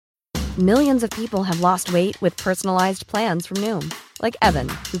Millions of people have lost weight with personalized plans from Noom. Like Evan,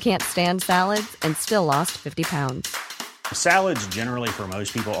 who can't stand salads and still lost 50 pounds. Salads generally for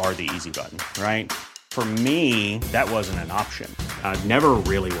most people are the easy button, right? For me, that wasn't an option. I never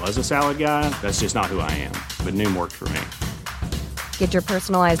really was a salad guy. That's just not who I am. But Noom worked for me. Get your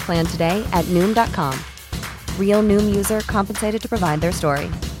personalized plan today at Noom.com. Real Noom user compensated to provide their story.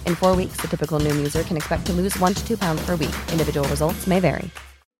 In 4 weeks, the typical Noom user can expect to lose 1 to 2 pounds per week. Individual results may vary.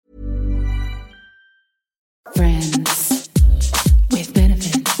 Friends with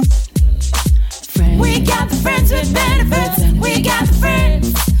benefits. Friends. We got the friends with benefits. We got the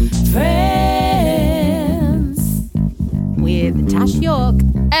friends With Tash York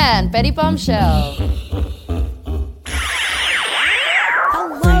and Betty Bombshell.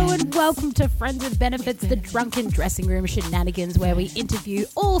 Hello and welcome to Friends with Benefits, the drunken dressing room shenanigans where we interview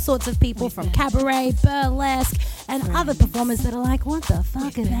all sorts of people from cabaret, burlesque, and other performers that are like, what the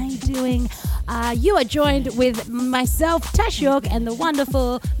fuck are they doing? You are joined with myself, Tash York, and the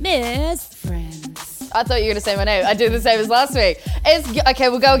wonderful Miss Friends. I thought you were going to say my name. I did the same as last week. Okay,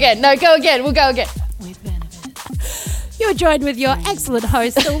 we'll go again. No, go again. We'll go again. With benefits. You're joined with your excellent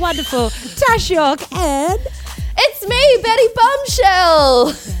host, the wonderful Tash York, and... It's me, Betty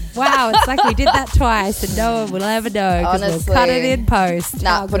Bombshell. Wow, it's like we did that twice and no one will ever know because we'll cut it in post.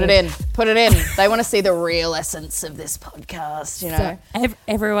 Nah, put it in. Put it in. They want to see the real essence of this podcast, you know. So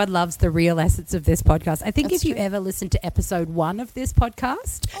everyone loves the real essence of this podcast. I think if you ever listen to episode 1 of this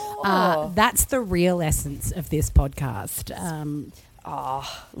podcast, that's the real essence of this podcast.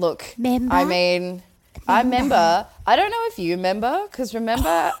 Look, Member? I mean... I remember. I don't know if you remember, because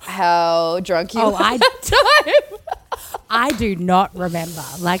remember how drunk you were at that time? I do not remember.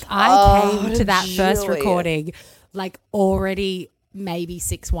 Like, I came to that first Julia. recording, like, already maybe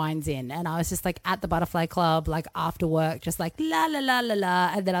 6 wines in. And I was just, like, at the Butterfly Club, like, after work, just like, la, la, la, la,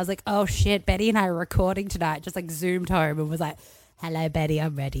 la. And then I was like, oh, shit, Betty and I are recording tonight. Just, like, zoomed home and was like, hello, Betty,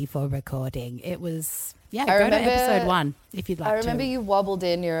 I'm ready for recording. It was... Yeah, go to episode 1 if you'd like to. I remember you wobbled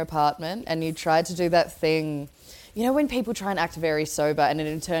in your apartment and you tried to do that thing. You know when people try and act very sober and it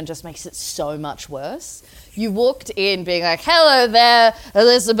in turn just makes it so much worse? You walked in being like, hello there,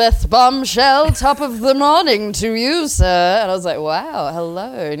 Elizabeth Bombshell, top of the morning to you, sir. And I was like, wow,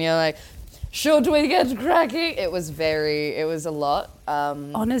 hello. And you're like, should we get cracking? It was a lot.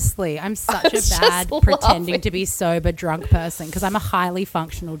 Honestly, I'm such a bad pretending to be sober drunk person because I'm a highly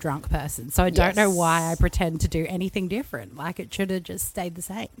functional drunk person. So I don't know why I pretend to do anything different. Like it should have just stayed the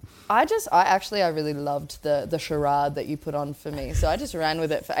same. I really loved the charade that you put on for me. So I just ran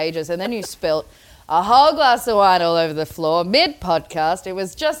with it for ages. And then you spilt a whole glass of wine all over the floor mid-podcast. It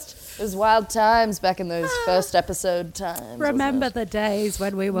was wild times back in those first episode times. Remember the days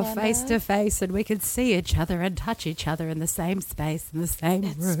when we were face to face and we could see each other and touch each other in the same space, in the same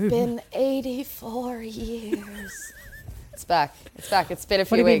room. It's been 84 years. It's back. It's been a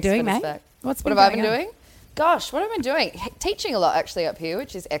few weeks. What have you been doing, but mate? it's back. What have I been doing? Gosh, what have I been doing? Teaching a lot actually up here,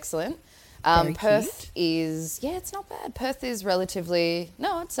 which is excellent. Very Perth is, it's not bad. Perth is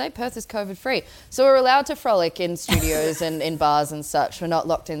I'd say Perth is COVID free. So we're allowed to frolic in studios and in bars and such. We're not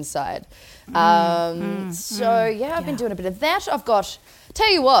locked inside. I've been doing a bit of that.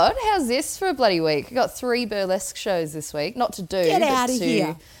 Tell you what, how's this for a bloody week? I got 3 burlesque shows this week. Not to do. Get out of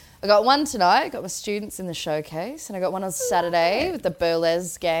here. I got one tonight. I got my students in the showcase. And I got one on Saturday with the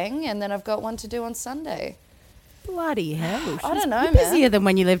burlesque gang. And then I've got one to do on Sunday. Bloody hell. I don't know, You're man. busier than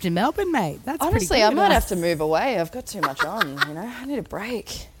when you lived in Melbourne, mate. That's Honestly, pretty I good. might have to move away. I've got too much on, you know. I need a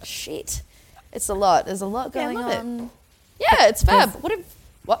break. Shit. It's a lot. There's a lot going on. Yeah, it's fab.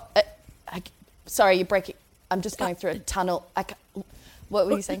 Sorry, you're breaking. I'm just going through a tunnel. What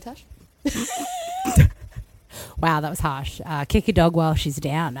were you saying, Tash? Wow, that was harsh. Kick a dog while she's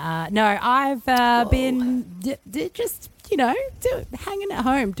down. No, I've been just, hanging at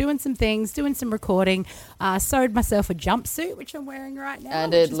home, doing some things, doing some recording. Sewed myself a jumpsuit, which I'm wearing right now,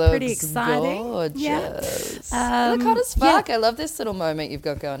 And which it is looks pretty exciting. gorgeous. Yeah. Look hot as fuck. yeah. I love this little moment you've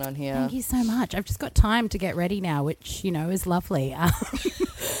got going on here. Thank you so much. I've just got time to get ready now, which, is lovely.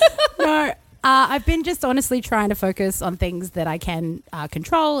 No, I've been just honestly trying to focus on things that I can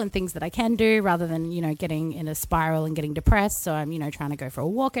control and things that I can do rather than, getting in a spiral and getting depressed. So I'm, trying to go for a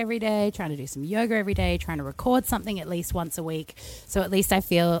walk every day, trying to do some yoga every day, trying to record something at least once a week. So at least I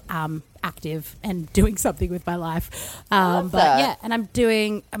feel active and doing something with my life. Love but that. yeah, and I'm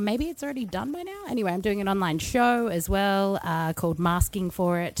doing, maybe it's already done by now. Anyway, I'm doing an online show as well called Masking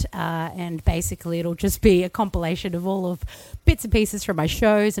for It. And basically it'll just be a compilation of all of bits and pieces from my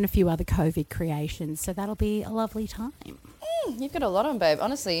shows and a few other COVID creations. So that'll be a lovely time. You've got a lot on, babe.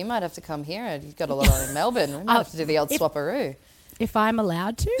 Honestly, you might have to come here. You've got a lot on in Melbourne. We might have to do the old swapperoo. If I'm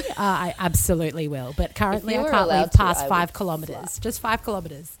allowed to, I absolutely will. But currently, you I were can't allowed leave to, past I 5 would kilometres. Just 5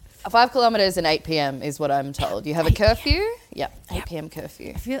 kilometres. 5 kilometres and 8 p.m. is what I'm told. You have a 8 p.m. curfew? Yeah, 8 p.m.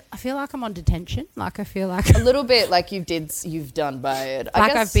 curfew. I feel like I'm on detention. Like I feel like A little bit like you've done bad. I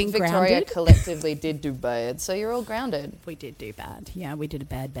Like guess I've been Victoria grounded. collectively did do bad, so you're all grounded. we did do bad. Yeah, we did a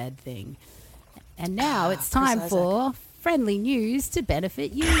bad thing. And now it's time Chris for friendly news to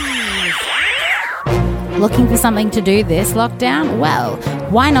benefit you. Looking for something to do this lockdown? Well,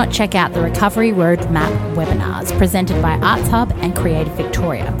 why not check out the Recovery Roadmap webinars presented by Arts Hub and Creative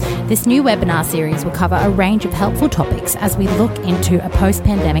Victoria. This new webinar series will cover a range of helpful topics as we look into a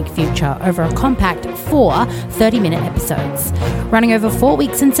post-pandemic future over a compact 4 30-minute episodes. Running over 4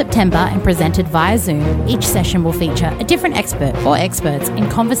 weeks in September and presented via Zoom, each session will feature a different expert or experts in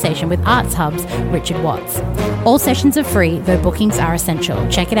conversation with Arts Hub's Richard Watts. All sessions are free, though bookings are essential.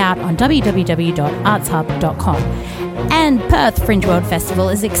 Check it out on www.artshub.com. And Perth Fringe World Festival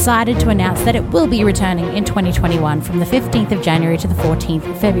is excited to announce that it will be returning in 2021 from the 15th of January to the 14th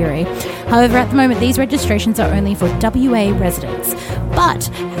of February. However, at the moment, these registrations are only for WA residents. But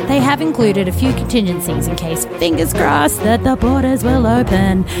they have included a few contingencies in case, fingers crossed, that the borders will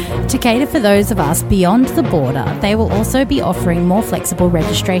open. To cater for those of us beyond the border, they will also be offering more flexible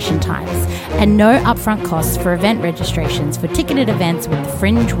registration times and no upfront costs for event registrations for ticketed events with the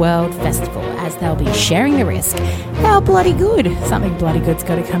Fringe World Festival, as they'll be sharing the risk. How bloody good. Something bloody good's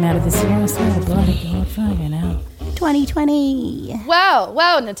got to come out of this year. I swear to bloody God, fucking hell. 2020.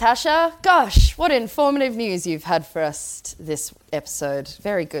 Wow, Natasha. Gosh, what informative news you've had for us this episode.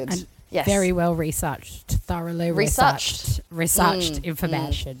 Very good. And yes. very well researched, thoroughly researched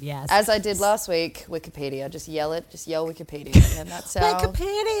information, yes. As I did last week, Wikipedia. Just yell Wikipedia. And that's our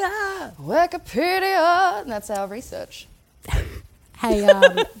Wikipedia. And that's our research. Hey,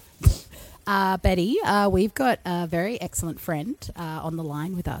 Betty, we've got a very excellent friend on the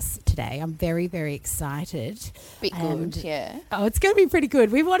line with us today. I'm very, very excited. Bit good, yeah. Oh, it's going to be pretty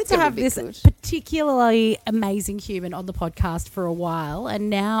good. We wanted to gonna have be this good. particularly amazing human on the podcast for a while. And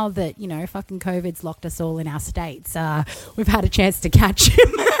now that, fucking COVID's locked us all in our states, we've had a chance to catch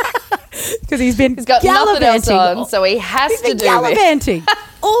him. Because he's got nothing else on, so he has to do this. Gallivanting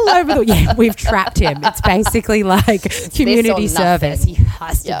all over the... Yeah, we've trapped him. It's basically like community service. He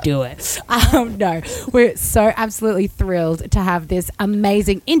has to do it. No, we're so absolutely thrilled to have this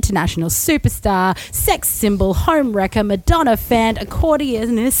amazing international superstar, sex symbol, home wrecker, Madonna fan,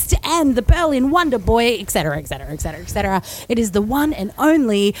 accordionist, and the Berlin Wonder Boy, etc., etc., etc., etc. It is the one and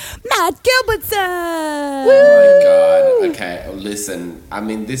only Matt Gilbertson. Oh my God. Okay, listen. I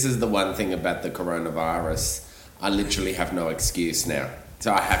mean, this is the one thing about the coronavirus. I literally have no excuse now.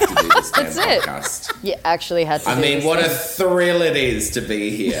 So I have to do this damn podcast. You actually had to do this. What a thrill it is to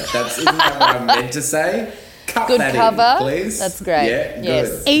be here. Isn't that what I'm meant to say? Cut good that cover. in, please. That's great. Yeah,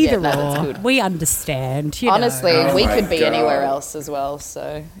 yes. good. Either that's or. good. We understand. Honestly, Oh we my could be God. anywhere else as well,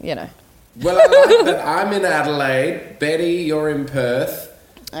 so, Well, I like that I'm in Adelaide. Betty, you're in Perth.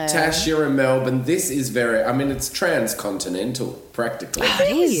 Tash, you're in Melbourne. This is it's transcontinental, practically. It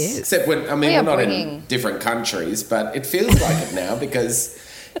really is. Except we're not in different countries, but it feels like it now because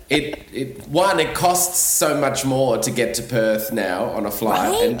it costs so much more to get to Perth now on a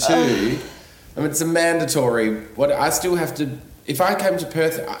flight, and two, it's a mandatory. I still have to. If I came to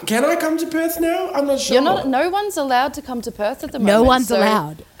Perth, can I come to Perth now? I'm not sure. No one's allowed to come to Perth at the moment. No one's so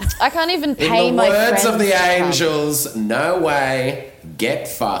allowed. I can't even pay In the my words friends of the to come. angels, no way, get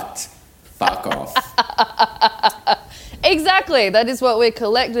fucked, fuck off. Exactly. That is what we're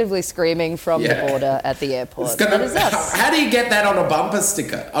collectively screaming from the Yeah. border at the airport. It's That is us. How do you get that on a bumper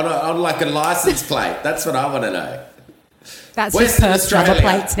sticker? On like a license plate? That's what I want to know. That's just Western Perth Australia, number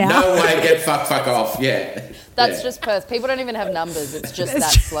plates now. no way, get fuck off. Yeah. That's Yeah. just Perth. People don't even have numbers. It's just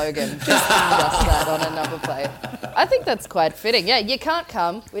that slogan. Just that on a number plate. I think that's quite fitting. Yeah, you can't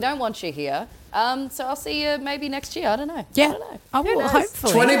come. We don't want you here. So I'll see you maybe next year. I don't know. Yeah. I don't know. Oh, Who well, knows?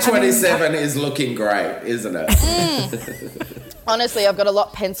 hopefully. 2027 is looking great, isn't it? Honestly, I've got a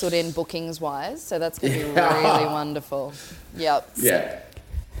lot penciled in bookings-wise, so that's going to be really wonderful. Yep. Yeah.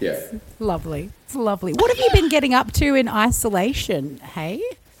 Yeah. Lovely. It's lovely. What have you been getting up to in isolation, hey?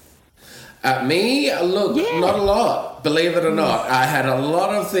 Me? Look, Yeah. not a lot, believe it or not. I had a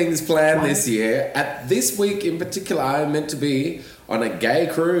lot of things planned this year. At this week in particular, I am meant to be on a gay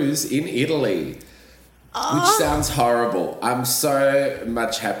cruise in Italy, which sounds horrible. I'm so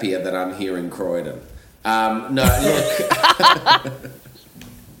much happier that I'm here in Croydon. No, look.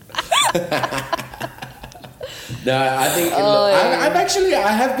 No, I think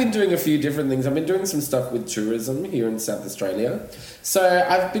I have been doing a few different things. I've been doing some stuff with tourism here in South Australia. So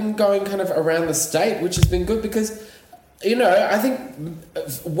I've been going kind of around the state, which has been good because You know, I think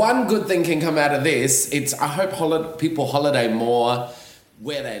one good thing can come out of this. I hope people holiday more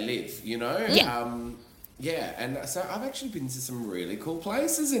where they live, you know? Yeah, and so I've actually been to some really cool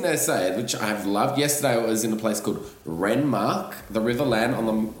places in SA, which I've loved. Yesterday I was in a place called Renmark, the Riverland on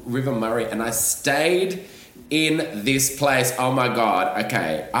the River Murray, and I stayed in this place. Oh my God,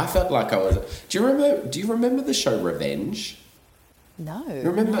 okay. I felt like I was... Do you remember the show Revenge? No.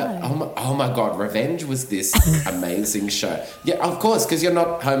 Remember? No. Oh my God, Revenge was this amazing show. Yeah, of course, because you're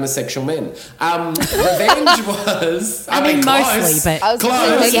not homosexual men. Revenge was... I mean, close, mostly, but... I was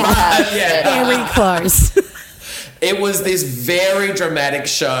close. Very close. It was this very dramatic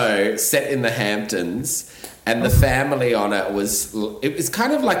show set in the Hamptons, and the family on it was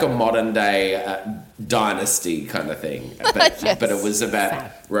kind of like a modern day Dynasty kind of thing. But, Yes. but it was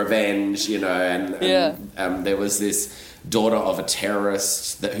about revenge, you know, and there was this... daughter of a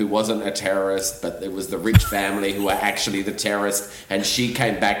terrorist who wasn't a terrorist, but it was the rich family who were actually the terrorist, and she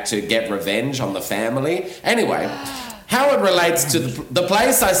came back to get revenge on the family. Anyway, how it relates to the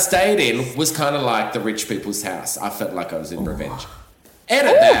place I stayed in was kind of like the rich people's house. I felt like I was in Revenge.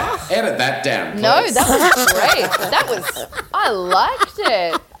 Edit that down, please. No, that was great. I liked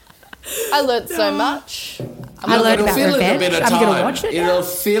it. I learnt so much. I learned about fill in a Revenge. bit of I'm time. going to watch it now. It'll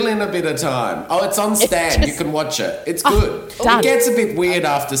fill in a bit of time. Oh, it's on Stan. You can watch it. It's good. done. It gets a bit weird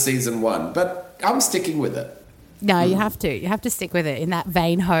after season 1, but I'm sticking with it. No, you have to. You have to stick with it in that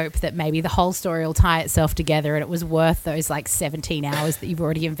vain hope that maybe the whole story will tie itself together and it was worth those like 17 hours that you've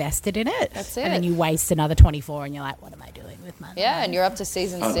already invested in it. That's it. And then you waste another 24 and you're like, what am I doing with my life? Yeah, and you're up to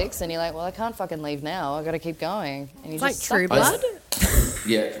season 6 and you're like, well, I can't fucking leave now. I got to keep going. And you It's like just True suck it. Blood.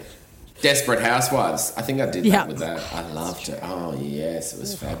 Yeah. Desperate Housewives. I think I did Yeah. that with that. I loved it. Oh, yes. It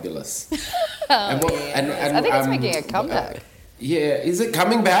was fabulous. I think it's making a comeback. Yeah. Is it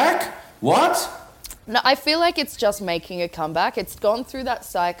coming back? What? No, I feel like it's just making a comeback. It's gone through that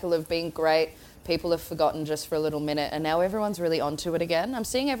cycle of being great. People have forgotten just for a little minute, and now everyone's really onto it again. I'm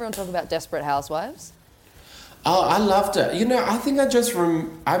seeing everyone talk about Desperate Housewives. Oh, I loved it. You know, I think I just...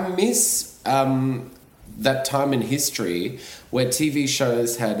 I miss that time in history where TV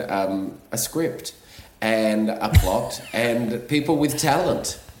shows had a script and a plot and people with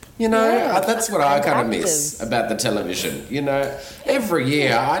talent. You know, that's what I kind of miss about the television. You know, every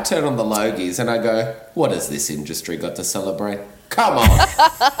year I turn on the Logies and I go, what has this industry got to celebrate? Come on.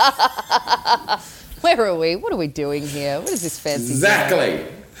 Where are we? What are we doing here? What is this fancy game? Exactly.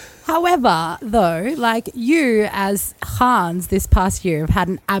 However, though, like you as Hans this past year have had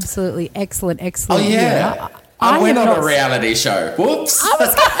an absolutely excellent Oh, yeah. year. I went have on a not- reality show. Whoops.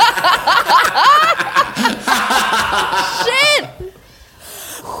 Shit!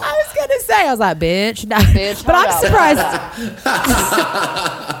 I was going to say, I was like, bitch. No. Bitch, But hold I'm up. surprised.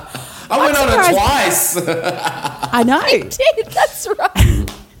 I went on surprised. it twice. I know. That's right.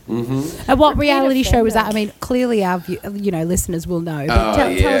 And what reality show was that? I mean, clearly our listeners will know. But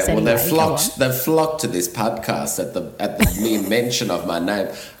tell us anyway. They've flocked to this podcast at the mere mention of my name.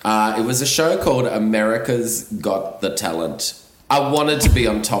 It was a show called America's Got the Talent. I wanted to be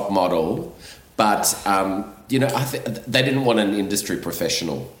on Top Model, but they didn't want an industry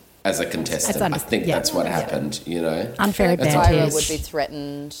professional as a contestant. I think that's what happened. You know, Unfair Tyra advantage. would be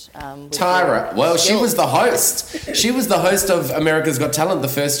threatened. With Tyra. her Well, she skills. was the host. She was the host of America's Got Talent the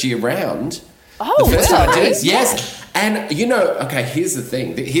first year round. Oh, The first time I did really? it. Yes. And, okay, here's the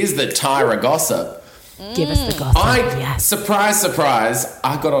thing. Here's the Tyra gossip. Give us the gossip. Yes. Surprise, surprise,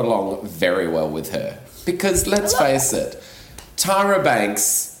 I got along very well with her. Because let's face it, Tyra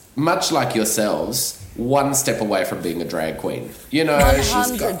Banks, much like yourselves, one step away from being a drag queen. You know,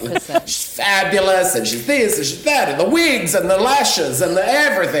 100%. she's fabulous and she's this and she's that and the wigs and the lashes and the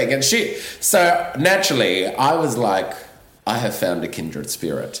everything. And so naturally, I was like, I have found a kindred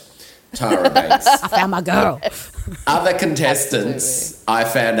spirit. Tyra Banks. I found my girl. Other contestants, I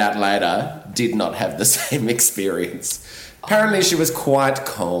found out later, did not have the same experience. Apparently, she was quite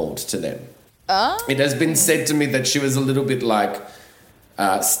cold to them. It has been said to me that she was a little bit like,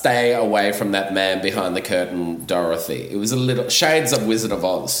 stay away from that man behind the curtain, Dorothy. It was a little shades of Wizard of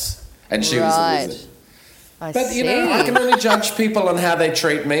Oz, and she was a wizard. I But, see. I can only judge people on how they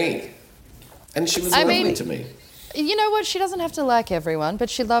treat me. And she was lovely to me. You know what? She doesn't have to like everyone, but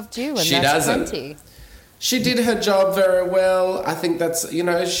she loved you, and She that's doesn't. plenty. She did her job very well. I think that's,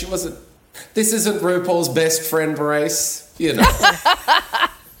 she wasn't... This isn't RuPaul's best friend race,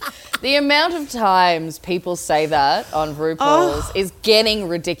 The amount of times people say that on RuPaul's is getting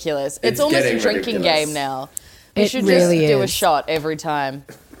ridiculous. It's almost a getting drinking ridiculous. game now. You It should really just do a is. shot every time.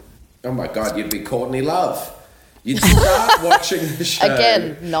 Oh my God, you'd be Courtney Love. You'd start watching the show.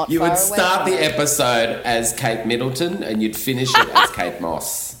 Again, not You far would away start from the it. episode as Kate Middleton and you'd finish it as Kate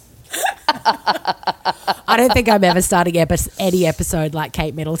Moss. I don't think I'm ever starting any episode like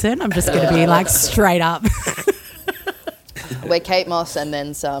Kate Middleton. I'm just going to be like straight up. We're Kate Moss and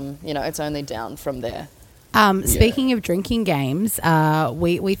then some, it's only down from there. Speaking of drinking games,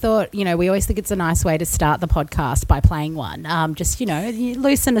 we thought, we always think it's a nice way to start the podcast by playing one. You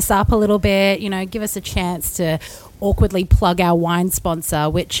loosen us up a little bit, give us a chance to awkwardly plug our wine sponsor,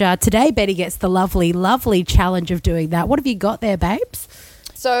 which today Betty gets the lovely, lovely challenge of doing that. What have you got there, babes?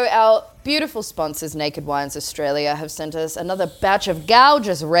 So our beautiful sponsors, Naked Wines Australia, have sent us another batch of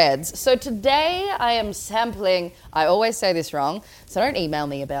gorgeous reds. So today I am sampling, I always say this wrong, so don't email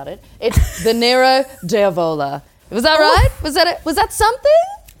me about it. It's the Nero d'Avola. Was that right? Was that something?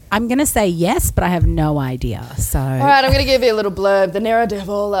 I'm going to say yes, but I have no idea. So All right, I'm going to give you a little blurb. The Nero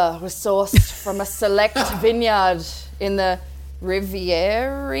d'Avola was sourced from a select vineyard in the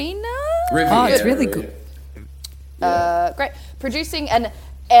Rivierina? Oh, it's really good. Great. Producing an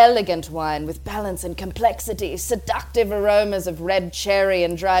elegant wine with balance and complexity, seductive aromas of red cherry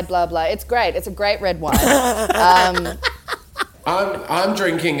and dried blah blah. It's great. It's a great red wine. I'm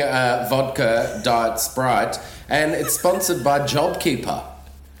drinking vodka Diet Sprite, and it's sponsored by JobKeeper,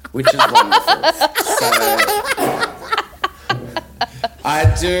 which is wonderful. So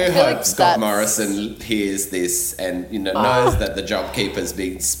I do hope like Scott Morrison hears this and knows that the JobKeeper's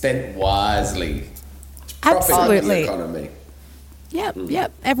being spent wisely. Absolutely. The economy.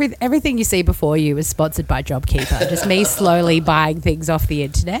 Yep. Everything you see before you is sponsored by JobKeeper. Just me slowly buying things off the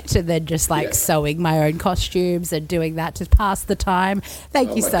internet and then just sewing my own costumes and doing that to pass the time.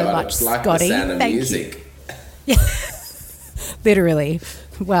 Thank you so much, it's like Scotty. The sound of Thank music. you. Literally.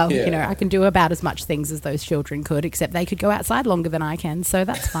 Well, I can do about as much things as those children could, except they could go outside longer than I can, so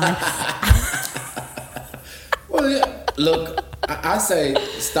that's fine. Well, look, I say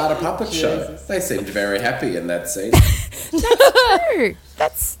start a puppet show. They seemed very happy in that scene. That's true.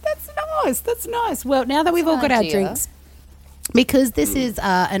 That's nice. That's nice. Well, now that we've all got our drinks, because this is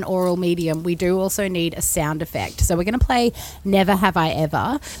an oral medium, we do also need a sound effect. So we're going to play Never Have I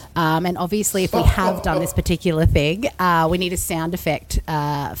Ever. And obviously, if we have done this particular thing, we need a sound effect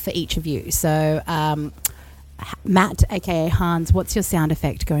for each of you. So, Matt, aka Hans, what's your sound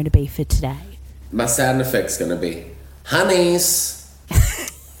effect going to be for today? My sound effect's going to be honeys.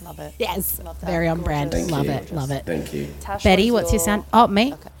 Love it. Yes, Love that. very on brand. Thank Love you. it. Love it. Thank you. Tash, Betty, what's your sound? Oh,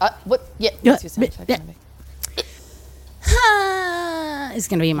 me. Okay. What's your sound effect gonna be? Is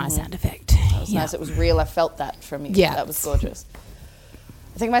going to be my sound effect. That was nice. It was real. I felt that from you. Yeah. That was gorgeous.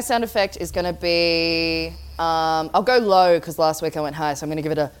 I think my sound effect is going to be... I'll go low because last week I went high, so I'm going to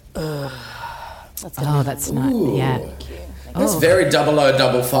give it a... That's nice. Yeah. That's very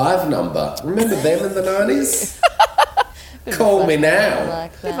 0055 number. Remember them in the 90s? Call me now.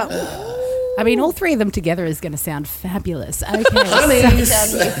 like that. I mean, all three of them together is going to sound fabulous. Okay. Honeys.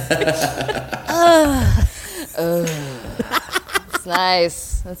 It's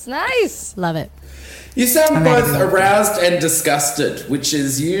nice. That's nice. Love it. You sound both aroused and disgusted, which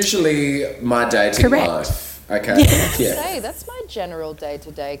is usually my dating Correct. life. Okay. Yeah. Hey, that's my general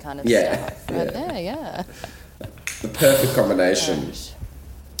day-to-day kind of Yeah. stuff. Right there, yeah. The perfect combination.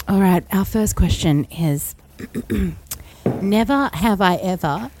 All right. Our first question is never have I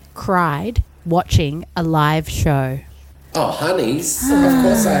ever cried watching a live show. Oh, honeys. Of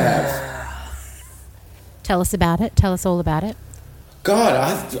course I have. Tell us about it. Tell us all about it.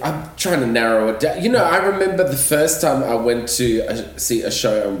 God, I'm trying to narrow it down. I remember the first time I went to see a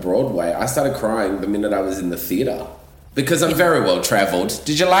show on Broadway, I started crying the minute I was in the theatre. Because I'm very well travelled.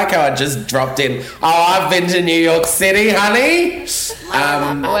 Did you like how I just dropped in, I've been to New York City, honey?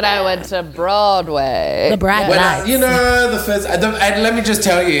 When I went to Broadway. The bright lights. The first... and let me just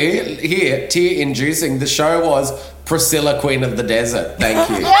tell you, here, tear-inducing, the show was Priscilla, Queen of the Desert. Thank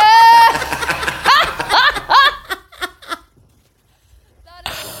you.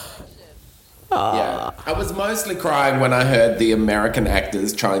 Yeah, I was mostly crying when I heard the American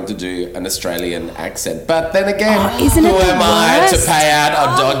actors trying to do an Australian accent. But then again, isn't who it the am I to worst? pay out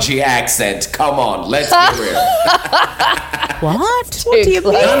a dodgy accent? Come on, let's be real. What? What do you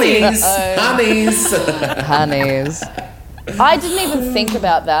mean? Honeys. Honeys. I didn't even think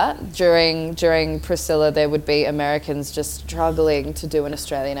about that. During Priscilla, there would be Americans just struggling to do an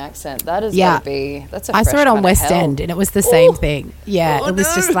Australian accent. That is Yeah. that's a I fresh saw it on kind of West hell. End and it was the same thing. Yeah, it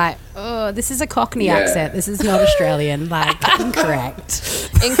was just like, oh, this is a Cockney Yeah. accent. This is not Australian. Like, incorrect.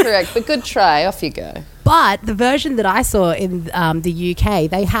 Incorrect, but good try. Off you go. But the version that I saw in the UK,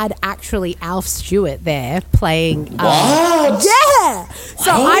 they had actually Alf Stewart there playing. What? Yeah.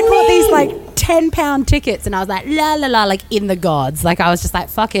 So I bought these like 10-pound tickets and I was like, la la la, like in the gods. Like I was just like,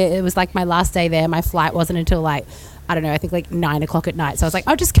 fuck it. It was like my last day there. My flight wasn't until like, I don't know, I think like 9 o'clock at night. So I was like,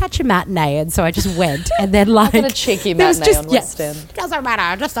 I'll just catch a matinee. And so I just went. And then like. Got a cheeky there was matinee just- on West End. Doesn't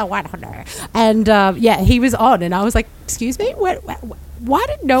matter. Just a one. And he was on. And I was like, excuse me? Why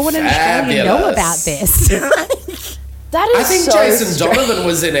did no one in Australia know about Fabulous. this? That I is think so Jason strange. Donovan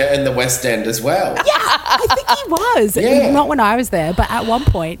was in it in the West End as well. I think he was. Yeah. Not when I was there, but at one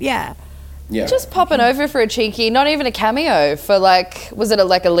point, yeah. Yeah. Just popping over for a cheeky, not even a cameo, for like, was it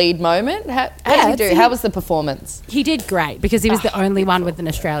like a lead moment? How did he do? it's- How was the performance? He did great because he was the only one with an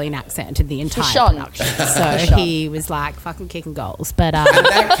Australian accent in the entire shone. production. So he was like fucking kicking goals. But And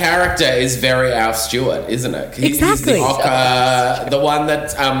that character is very Alf Stewart, isn't it? He's Exactly. the Ocker, the one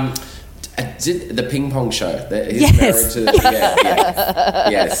that did the ping pong show. That he's Yes. married to.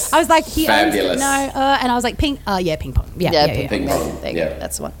 Yes. I was like, he owns it. Fabulous. No, and I was like, ping pong. Yeah. Ping Ping pong. pong. There you Yeah. go.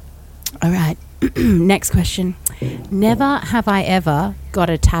 That's the one. All right. Next question. Never have I ever got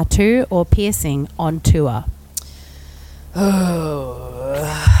a tattoo or piercing on tour.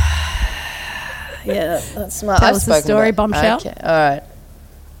 Yeah, that's smart. Tell I've us the spoken story, about- bombshell. Okay, all right.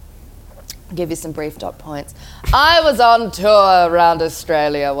 Give you some brief dot points. I was on tour around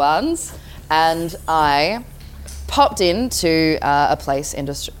Australia once, and I popped into a place in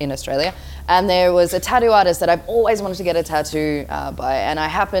Australia, and there was a tattoo artist that I've always wanted to get a tattoo by, and I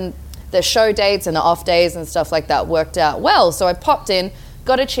happened, the show dates and the off days and stuff like that worked out well, so I popped in,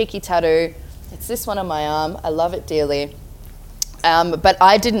 got a cheeky tattoo. It's this one on my arm. I love it dearly. But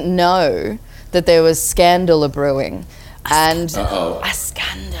I didn't know that there was scandal brewing. And Uh-oh. a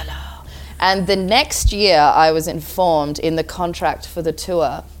scandal. And the next year, I was informed in the contract for the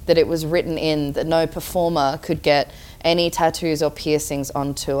tour that it was written in that no performer could get any tattoos or piercings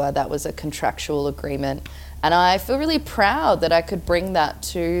on tour. That was a contractual agreement. And I feel really proud that I could bring that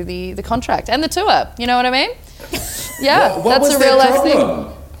to the contract and the tour. You know what I mean? Yeah, What that's was a their real life thing.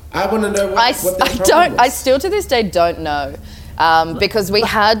 problem? I want to know what I their problem don't. I was. still to this day don't know, because we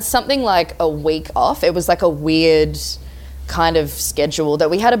had something like a week off. It was like a weird kind of schedule that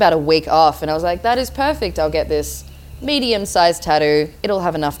we had about a week off, and I was like, "That is perfect. I'll get this medium-sized tattoo. It'll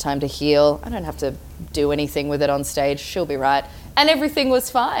have enough time to heal. I don't have to do anything with it on stage. She'll be right." And everything was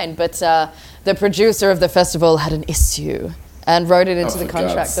fine. But the producer of the festival had an issue and wrote it into Oh, the for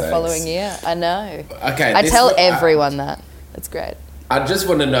contract God's the sakes. following year. I know. Okay, I this tell wa- everyone that. It's great. I just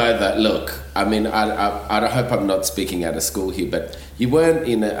want to know that. Look, I mean, I hope I'm not speaking out of school here, but you weren't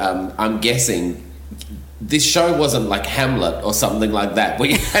in. I'm guessing this show wasn't like Hamlet or something like that, where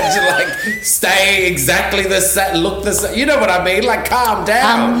you had to like stay exactly the same, look the same. You know what I mean? Like, calm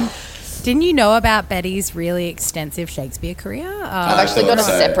down. Didn't you know about Betty's really extensive Shakespeare career? I've actually got a thought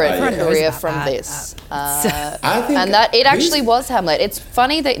so. separate Everyone knows career about from that. this. I think, And that it actually was Hamlet. It's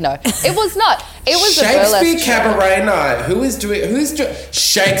funny that no, it was not. It was a Shakespeare burlesque show. Cabaret Night. Who's doing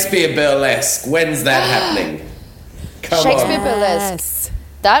Shakespeare Burlesque? When's that happening? Come Shakespeare on. Burlesque.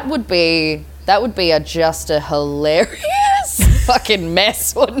 That would be just a hilarious fucking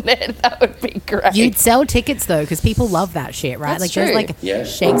mess, wouldn't it? That would be great. You'd sell tickets though, because people love that shit, right? That's like true. there's like Yeah.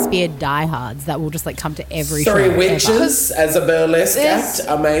 Shakespeare diehards that will just like come to every show Three ever. Witches as a burlesque There's- act.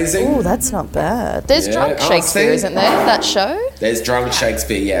 Amazing. Oh, that's not bad. There's Yeah. drunk Oh, Shakespeare, see? isn't there? That show. There's drunk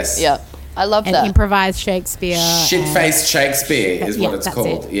Shakespeare, yes. Yeah, I love And that. improvised Shakespeare. Shit-faced Shakespeare is Yeah, what it's that's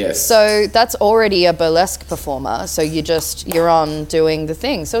called. it. Yes. So that's already a burlesque performer. So you're on doing the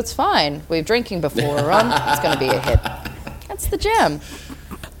thing. So it's fine. We're drinking before we're on. It's going to be a hit. That's the jam.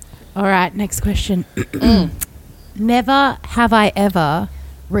 All right, next question. Never have I ever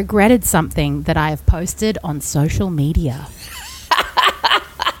regretted something that I have posted on social media.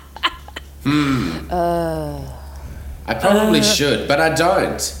 I probably should, but I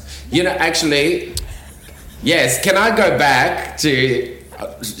don't. You know, actually, yes. Can I go back to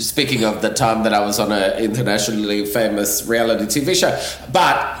speaking of the time that I was on an internationally famous reality TV show?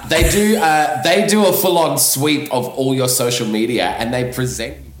 But they do a full-on sweep of all your social media, and they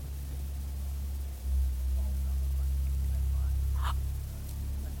present.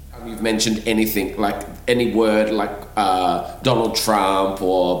 You've mentioned anything like any word like Donald Trump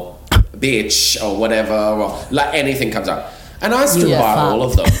or bitch or whatever, or like anything comes up, and I stood by all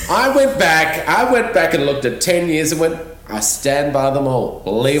of them. I went back and looked at 10 years and went, I stand by them all.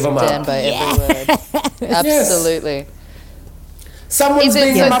 Leave them Stand up. by every word. Absolutely. Someone's Is it-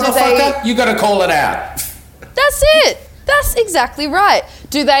 being so a do motherfucker. You got to call it out. That's it. That's exactly right.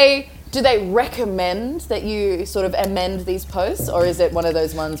 Do they recommend that you sort of amend these posts, or is it one of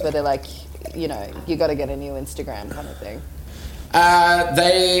those ones where they're like, you know, you got to get a new Instagram kind of thing?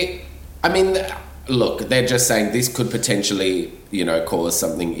 look, they're just saying this could potentially, cause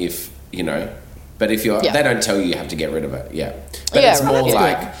something if, but if you're, they don't tell you have to get rid of it. Yeah. But it's more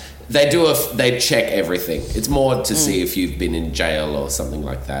like they check everything. It's more to see if you've been in jail or something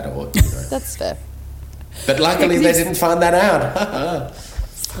like that, or, That's fair. But luckily they didn't find that out.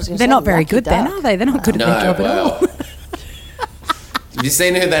 They're not very good then, are they? They're not good at their job at all. Have you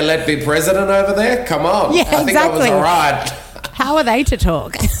seen who they let be president over there? Come on. Yeah, I think I was all right. How are they to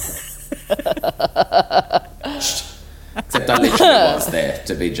talk? Except I literally was there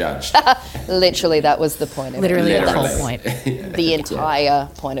to be judged. Literally, that was the point of Literally it. the whole point. The entire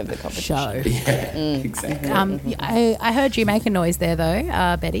point of the competition. Show. Yeah, exactly. I heard you make a noise there,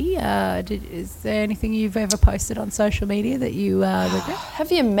 though, Betty. Is there anything you've ever posted on social media that you regret?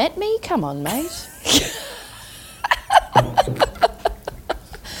 Have you met me? Come on, mate.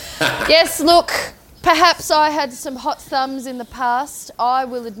 Yes, look, perhaps I had some hot thumbs in the past. I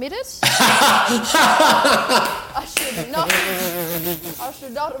will admit it. I should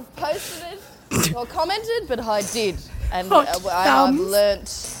not have posted it or commented, but I did. And I've learnt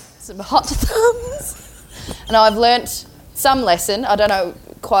some hot thumbs. And I've learnt some lesson. I don't know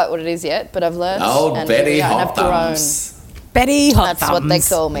quite what it is yet, but I've learnt. Oh, Betty Hot Thumbs. Betty Hot Thumbs. That's what they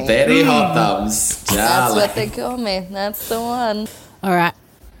call me. Betty Hot Thumbs. That's what they call me. That's the one. All right.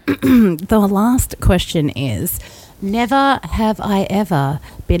 The last question is, never have I ever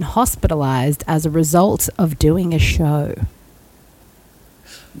been hospitalised as a result of doing a show.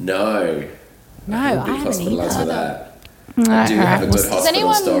 No. No, I haven't been I haven't hospitalised for either. that. I do have a good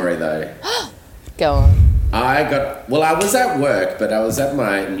hospital story though. Go on. I was at work, but I was at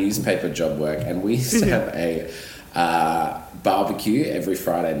my newspaper job work, and we used to have a barbecue every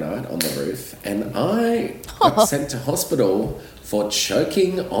Friday night on the roof, and I got sent to hospital for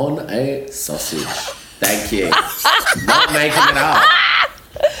choking on a sausage. Thank you. Not making it up.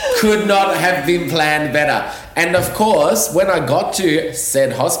 Could not have been planned better. And of course, when I got to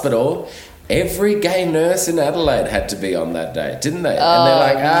said hospital, every gay nurse in Adelaide had to be on that day, didn't they? And they're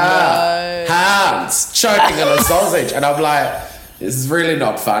like, Hans, choking on a sausage. And I'm like, this is really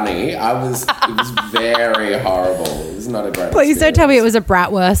not funny. It was very horrible. It was not a great Please don't experience. tell me it was a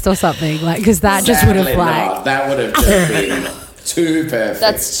bratwurst or something, because that just would have Sadly like... not. That would have just been too perfect.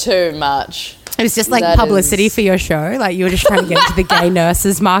 That's too much. It was just like That publicity is- for your show. Like you were just trying to get into the gay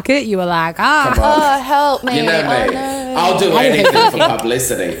nurses market. You were like, Come on. Oh, help me. You know me. Oh, no. I'll do anything for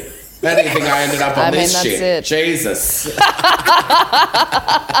publicity. Anything I ended up on I mean, this that's shit. it. Jesus.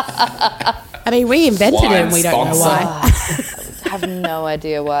 I mean, we invented Wine him. We don't know sponsor. why. I have no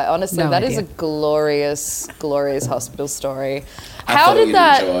idea why. Honestly, No that is idea. a glorious, glorious hospital story. I How thought did you'd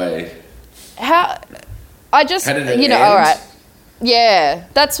that... enjoy. How... I just... How did it all end? right. Yeah,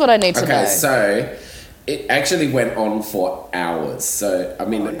 that's what I need to know. Okay, so it actually went on for hours. So, I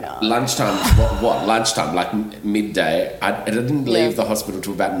mean, lunchtime, what? Lunchtime, like midday. I didn't leave the hospital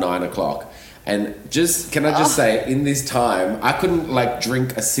till about 9 o'clock. And can I just say, in this time, I couldn't like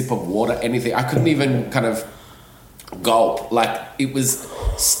drink a sip of water, anything. I couldn't even kind of gulp. Like it was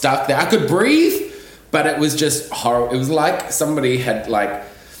stuck there. I could breathe, but it was just horrible. It was like somebody had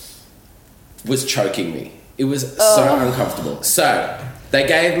was choking me. It was so uncomfortable. So they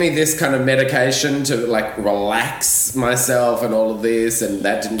gave me this kind of medication to like relax myself and all of this, and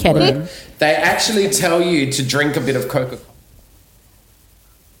that didn't Ketamine. work. They actually tell you to drink a bit of Coca-Cola.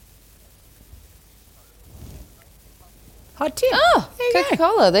 Hot tip. Oh,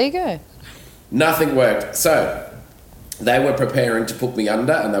 Coca-Cola. There you go. Nothing worked. So they were preparing to put me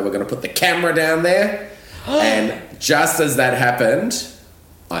under, and they were going to put the camera down there. And just as that happened,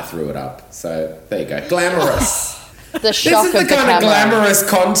 I threw it up. So there you go. Glamorous. The shock This is of the the kind of camera. glamorous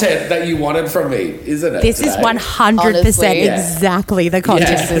content that you wanted from me, isn't it? This is today? 100% Honestly, yeah. exactly the content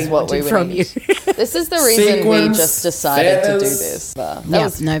This is what we wanted from need. you. This is the reason Sequins, we just decided to do feathers. this. That Yeah,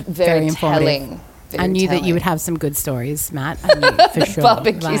 was no, very very informative. telling. I knew that you would have some good stories, Matt. I knew for sure.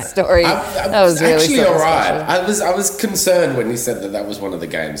 Barbecue Like, story. That was really actually something all right. special. I was concerned when you said that was one of the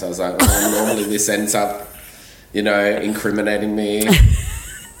games. I was like, normally this ends up, incriminating me. All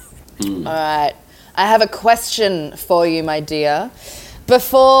right. I have a question for you, my dear.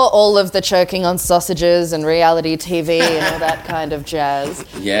 Before all of the choking on sausages and reality TV and all that kind of jazz,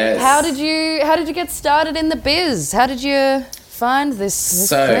 Yes. how did you get started in the biz? How did you find this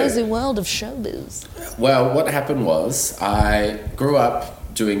crazy world of showbiz? Well, what happened was I grew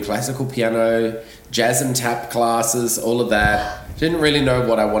up doing classical piano, jazz and tap classes, all of that. Didn't really know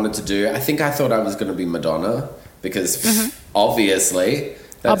what I wanted to do. I think I thought I was going to be Madonna because obviously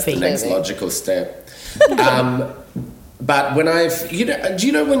that's the next logical step. But when do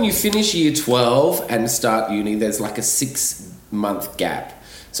you know when you finish year 12 and start uni, there's like a 6-month gap.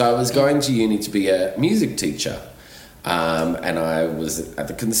 So I was going to uni to be a music teacher. And I was at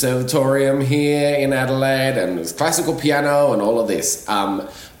the Conservatorium here in Adelaide, and it was classical piano and all of this.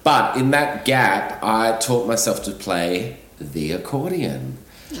 But in that gap, I taught myself to play the accordion.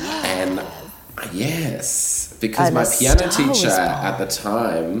 And yes, because And my a piano star was teacher born. at the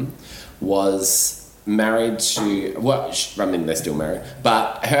time was married to, well, I mean, they're still married,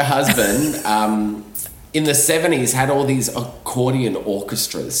 but her husband in the 70s had all these accordion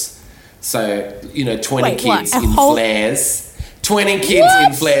orchestras. So, 20 Wait, what? kids A in whole- flares. 20 kids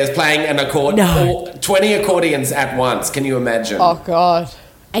in flares playing an accordion. No. 20 accordions at once. Can you imagine? Oh, God.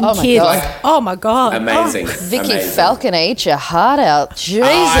 And Oh my kids. God. Oh my God. Amazing. Vicky Amazing. Falconer, eat your heart out. Jesus.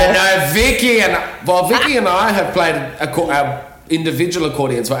 Oh, I know. Vicky and I have played individual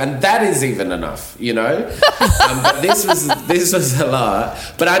accordions, and that is even enough, But this was a lot.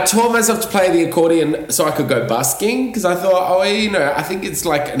 But I taught myself to play the accordion so I could go busking, because I thought, I think it's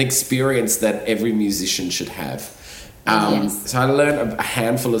like an experience that every musician should have. So I learned a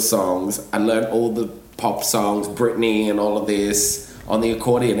handful of songs. I learned all the pop songs, Britney and all of this on the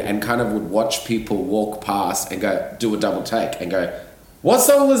accordion, and kind of would watch people walk past and go, do a double take and go, what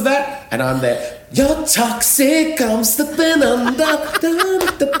song was that? And I'm there, you're toxic, I'm slipping under. Da, da,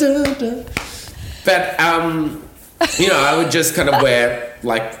 da, da. But, I would just kind of wear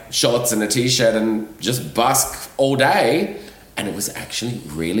like shorts and a t-shirt and just busk all day. And it was actually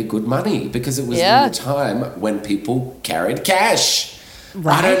really good money, because it was in the time when people carried cash.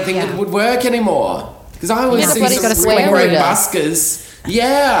 I don't think it would work anymore. Because I always see Everybody's some got a square great reader. buskers.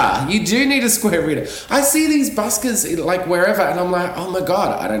 Yeah, you do need a square reader. I see these buskers like wherever, and I'm like, oh my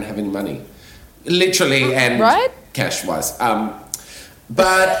God, I don't have any money. Literally and Right? cash-wise.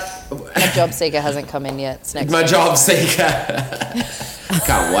 But My job seeker hasn't come in yet. It's next my week. job seeker.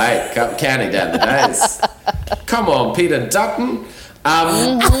 Can't wait. Counting down the days. Come on, Peter Dutton.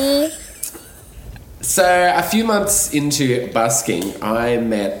 So a few months into busking, I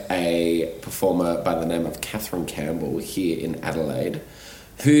met a performer by the name of Catherine Campbell here in Adelaide,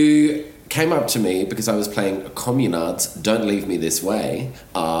 who came up to me because I was playing Communards' Don't Leave Me This Way.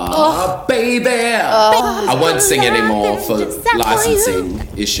 Baby! I won't sing anymore for licensing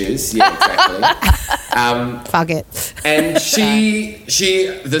issues. Yeah, exactly. Fuck it. And she,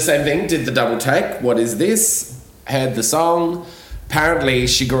 the same thing, did the double take. What is this? Heard the song. Apparently,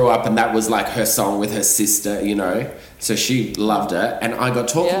 she grew up and that was like her song with her sister, So she loved it. And I got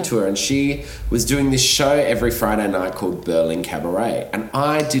talking to her, and she was doing this show every Friday night called Berlin Cabaret. And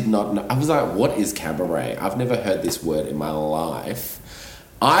I did not know. I was like, what is cabaret? I've never heard this word in my life.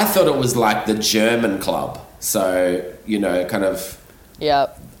 I thought it was like the German club. So, kind of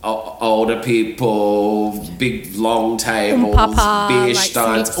Yep. older people, big long tables, Papa, beer like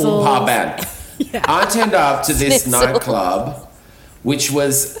steins, schnitzels. papa band. I turned up to this Schnitzel. nightclub, which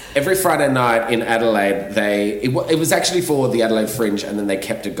was every Friday night in Adelaide. It was actually for the Adelaide Fringe, and then they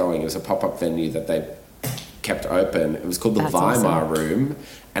kept it going. It was a pop-up venue that they kept open. It was called the That's Weimar awesome. Room,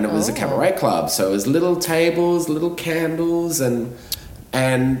 and it was a cabaret club. So it was little tables, little candles, and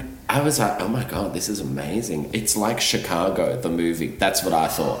I was like, oh my God, this is amazing. It's like Chicago, the movie. That's what I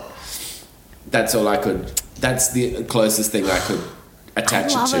thought. That's all I could. That's the closest thing I could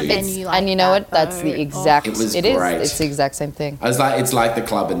attach love it a to. venue like And you know that, what? That's though. the exact. It was is. great. It's the exact same thing. I was like, it's like the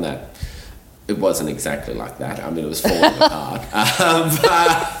club in that. It wasn't exactly like that. I mean, it was falling apart.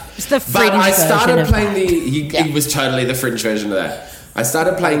 It's the But fringe I version started of playing that. It was totally the Fringe version of that. I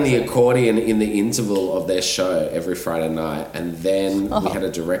started playing the accordion in the interval of their show every Friday night, and then we had a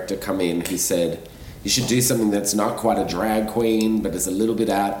director come in who said, you should do something that's not quite a drag queen, but is a little bit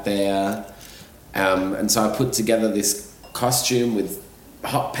out there. And so I put together this costume with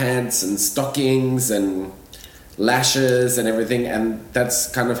hot pants and stockings and lashes and everything, and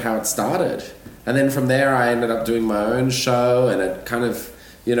that's kind of how it started. And then from there I ended up doing my own show, and it kind of,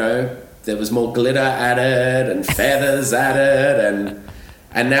 there was more glitter added and feathers added,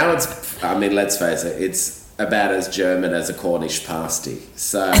 and now it's, I mean, let's face it, it's about as German as a Cornish pasty.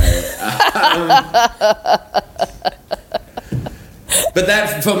 So but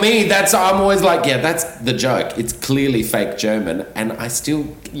that, for me, I'm always like, yeah, that's the joke. It's clearly fake German. And I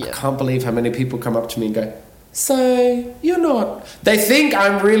still can't believe how many people come up to me and go, so you're not. They think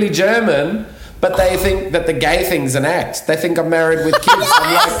I'm really German, but they think that the gay thing's an act. They think I'm married with kids.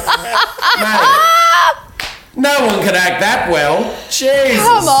 I'm like, mate, no one can act that well. Jesus.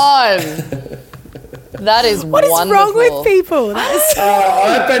 Come on. That is What is wonderful. wrong with people? That is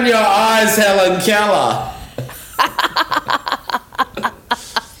Open your eyes, Helen Keller.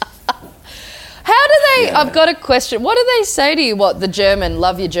 How do they? I've got a question. What do they say to you? What, the German,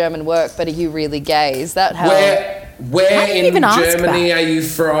 love your German work, but are you really gay? Is that how? Where do you in even ask Germany that? are you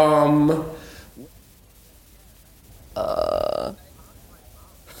from?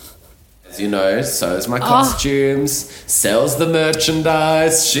 As you know, sews my costumes, sells the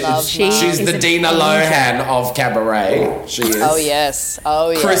merchandise. She's is the an Dina angel. Lohan of cabaret. She is. Oh yes.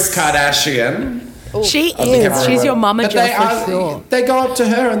 Oh yes. Chris Kardashian. She of the is. cabaret She's your world. mama But Jill for sure. They go up to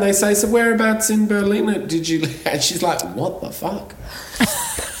her and they say, "So whereabouts in Berlin did you?" And she's like, "What the fuck?"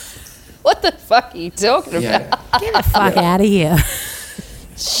 What the fuck are you talking about? Yeah. Get the fuck out of here.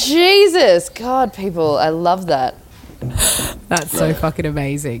 Jesus, God, people, I love that. That's so fucking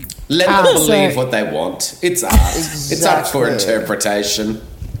amazing. Let them so- believe what they want. It's art. It's up for interpretation.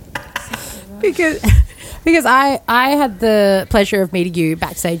 Because I had the pleasure of meeting you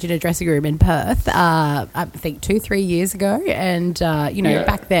backstage in a dressing room in Perth, I think 2-3 years ago. And, Yeah.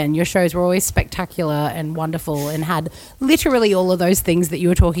 back then your shows were always spectacular and wonderful and had literally all of those things that you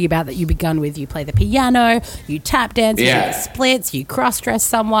were talking about that you begun with. You play the piano, you tap dance, you do Yeah. the splits, you cross-dress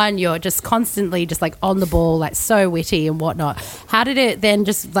someone. You're just constantly just like on the ball, like so witty and whatnot. How did it then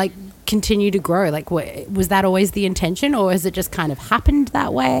just like continue to grow? Like, was that always the intention, or has it just kind of happened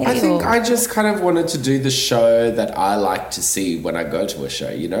that way? I think or- I just kind of wanted to do the show that I like to see when I go to a show,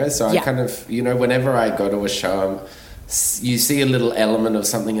 So I Yeah. kind of, whenever I go to a show, you see a little element of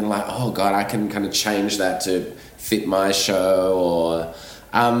something and like, oh God, I can kind of change that to fit my show or,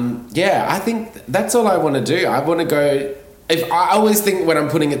 I think that's all I want to do. I want to go, if I always think when I'm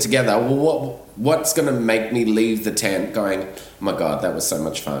putting it together, well, what's going to make me leave the tent going, oh my God, that was so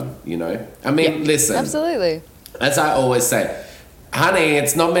much fun, I mean, listen. Absolutely. As I always say, honey,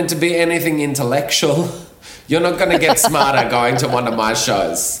 it's not meant to be anything intellectual. You're not going to get smarter going to one of my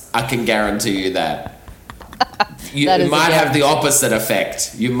shows. I can guarantee you that. You That is a might have the opposite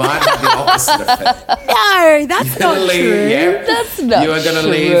effect. You might have the opposite effect. No, that's not true. That's not You are going to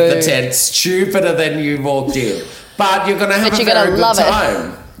true. leave the tent stupider than you walked in. But you're going to have But a you're very gonna good love it.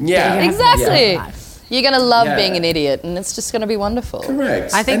 time. Yeah. Exactly. Yeah. You're going to love Yeah. being an idiot, and it's just going to be wonderful.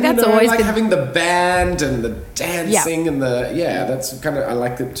 Correct. I think and, that's always like been- having the band and the dancing and that's kind of, I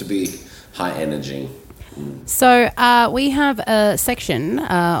like it to be high energy. So we have a section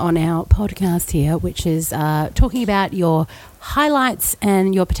on our podcast here, which is talking about your highlights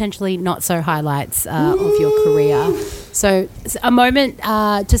and your potentially not so highlights of your career. So a moment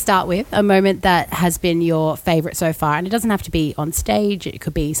to start with, a moment that has been your favourite so far, and it doesn't have to be on stage. It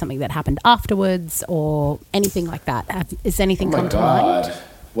could be something that happened afterwards or anything like that. Is anything Oh my come to mind? God.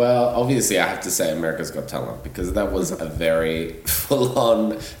 Well, obviously I have to say America's Got Talent because that was a very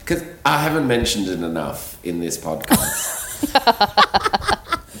full-on... Because I haven't mentioned it enough in this podcast.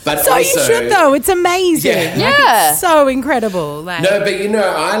 But So also, you should though. It's amazing. Yeah. Like, Yeah. it's so incredible. Like, No, but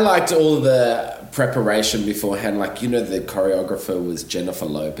I liked all the preparation beforehand. Like, the choreographer was Jennifer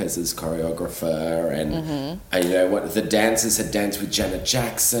Lopez's choreographer, and what the dancers had danced with Janet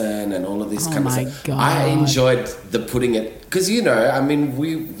Jackson and all of this kind of my stuff. God. I enjoyed the putting it because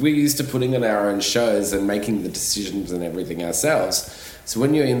we're used to putting on our own shows and making the decisions and everything ourselves. So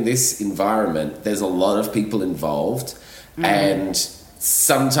when you're in this environment, there's a lot of people involved, and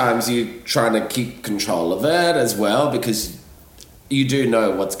sometimes you're trying to keep control of it as well because you do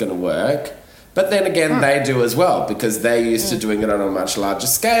know what's going to work. But then again, they do as well because they're used to doing it on a much larger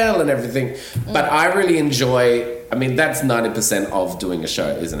scale and everything. But I really enjoy, that's 90% of doing a show,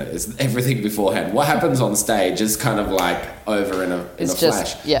 isn't it? It's everything beforehand. What happens on stage is kind of like over in a It's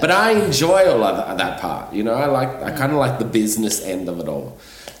flash. just- yeah. But I enjoy all of that part. I kind of like the business end of it all.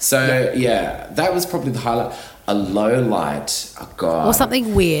 So, that was probably the highlight. A low light. Oh, God. or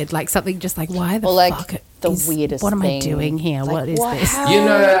something weird, like something just like, why the Or like fuck? the is- weirdest What am thing. I doing here? Like, what is what? this? How-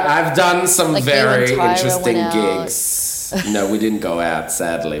 I've done some Like you and very Tyra interesting went out. gigs. No, we didn't go out,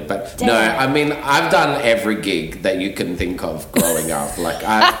 sadly. But no, I've done every gig that you can think of growing up. Like,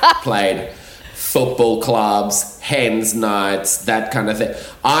 I've played football clubs, hens nights, that kind of thing.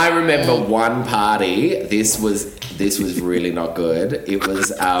 I remember one party. This was really not good. It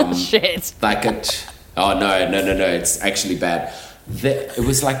was Shit. like oh no, it's actually bad. It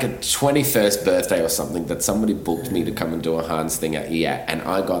was like a 21st birthday or something that somebody booked me to come and do a Hans thing at EA, and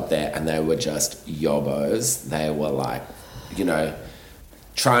I got there and they were just yobbos. They were like,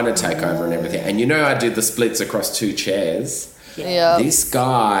 trying to take over and everything. And I did the splits across 2 chairs. Yeah. This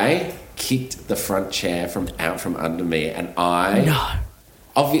guy kicked the front chair out from under me, and I'm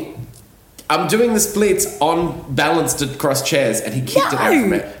doing the splits on balanced across chairs, and he kicked it out from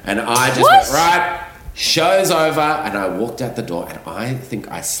me, and I just went right. Show's over, and I walked out the door, and I think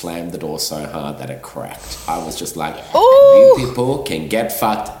I slammed the door so hard that it cracked. I was just like, "You people can get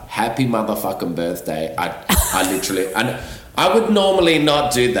fucked. Happy motherfucking birthday!" I literally, and I would normally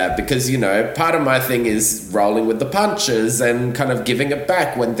not do that because, you know, part of my thing is rolling with the punches and kind of giving it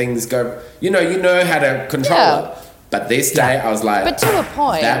back when things go, you know how to control it. But this day I was like, but to a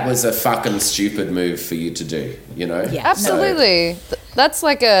point, that was a fucking stupid move for you to do, you know? Yeah. Absolutely. That's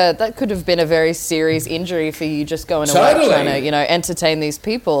like that could have been a very serious injury for you just going away trying to, you know, entertain these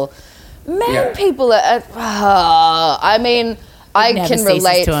people. People are, I mean, I can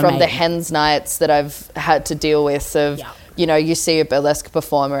relate from the hens nights that I've had to deal with you know, you see a burlesque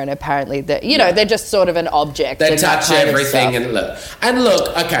performer and apparently they're just sort of an object. They touch everything and look,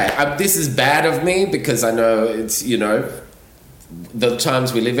 okay, this is bad of me because I know it's, you know, the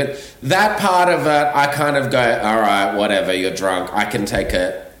times we live in. That part of it, I kind of go, all right, whatever, you're drunk. I can take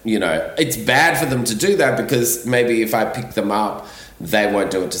it, you know. It's bad for them to do that because maybe if I pick them up, they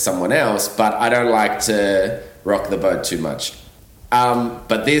won't do it to someone else, but I don't like to rock the boat too much.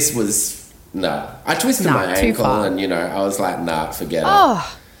 But this was... No. I twisted my ankle and, you know, I was like, nah, forget it.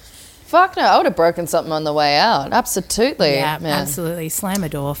 Fuck no. I would have broken something on the way out. Absolutely. Yeah, man. Absolutely. Slam a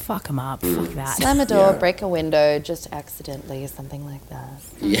door. Fuck them up. Fuck that. Slam a door, break a window, just accidentally, something like that.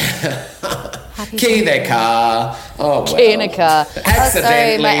 Yeah. Key their car. Oh, well. Key in a car. Accidentally.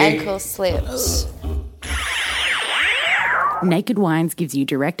 Sorry, my ankle slipped. Naked Wines gives you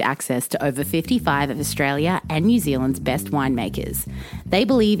direct access to over 55 of Australia and New Zealand's best winemakers. They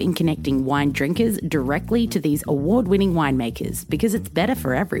believe in connecting wine drinkers directly to these award-winning winemakers because it's better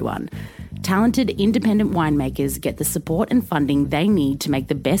for everyone. Talented independent winemakers get the support and funding they need to make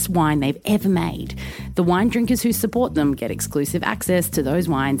the best wine they've ever made. The wine drinkers who support them get exclusive access to those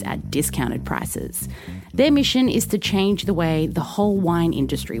wines at discounted prices. Their mission is to change the way the whole wine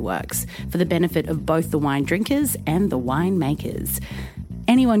industry works for the benefit of both the wine drinkers and the winemakers.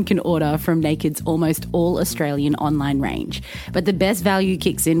 Anyone can order from Naked's almost all Australian online range, but the best value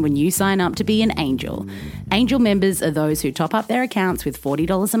kicks in when you sign up to be an Angel. Angel members are those who top up their accounts with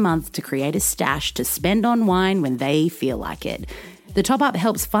 $40 a month to create a stash to spend on wine when they feel like it. The top-up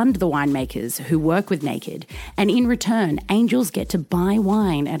helps fund the winemakers who work with Naked, and in return, Angels get to buy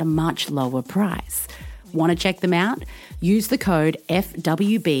wine at a much lower price. Want to check them out? Use the code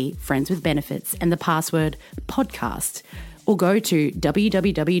FWB, Friends with Benefits, and the password podcast. Or go to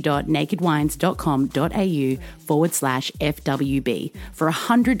www.nakedwines.com.au/FWB for a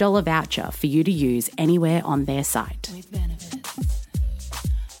 $100 voucher for you to use anywhere on their site.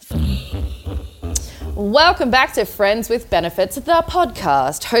 Welcome back to Friends with Benefits, the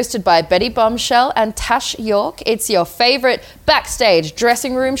podcast, hosted by Betty Bombshell and Tash York. It's your favourite backstage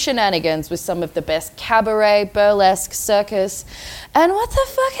dressing room shenanigans with some of the best cabaret, burlesque, circus, and what the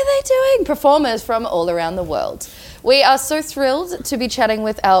fuck are they doing? Performers from all around the world. We are so thrilled to be chatting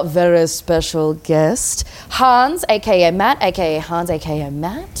with our very special guest, Hans, aka Matt, aka Hans, aka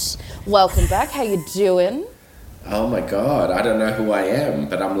Matt. Welcome back. How you doing? Oh my God, I don't know who I am,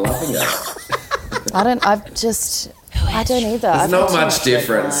 but I'm loving it. I don't either. There's not much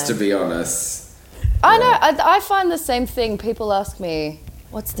difference, to be honest. I know. I find the same thing. People ask me,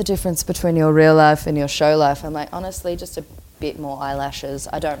 what's the difference between your real life and your show life? I'm like, honestly, just a bit more eyelashes.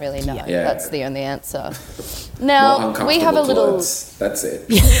 I don't really know. Yeah. That's the only answer. Now, we have a little... clothes. That's it.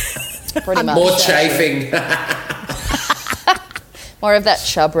 Pretty much. More chafing. More of that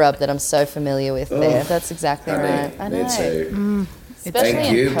chub rub that I'm so familiar with there. That's exactly right. I know. Me too. Especially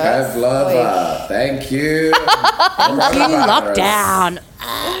Thank you, in Perth. Pavlova. Thank you. Thank you, lockdown.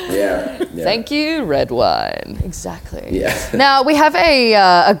 Yeah. Thank you, red wine. Exactly. Yeah. Now, we have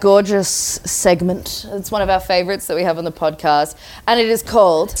a gorgeous segment. It's one of our favourites that we have on the podcast, and it is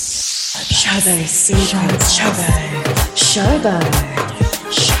called... Showbo Secrets. Showbo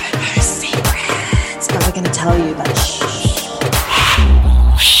Secrets. But we're going to tell you, but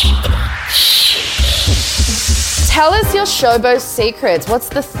Tell us your Showbo secrets. What's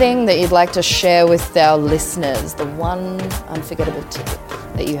the thing that you'd like to share with our listeners? The one unforgettable tip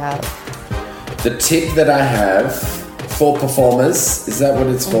that you have? The tip that I have for performers, is that what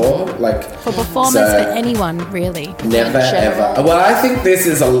it's for? Like For performers, for anyone, really. Never ever. Well, I think this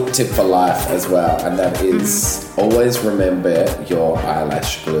is a tip for life as well, and that is always remember your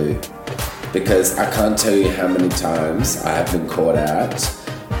eyelash glue. Because I can't tell you how many times I have been caught out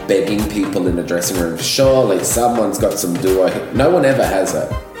begging people in the dressing room, surely someone's got some duo. No one ever has it.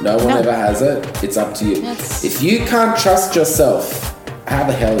 No one ever has it. It's up to you. If you can't trust yourself, how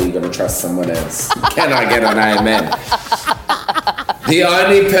the hell are you going to trust someone else? Can I get an amen? The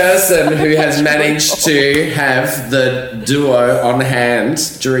only person who has managed to have the duo on hand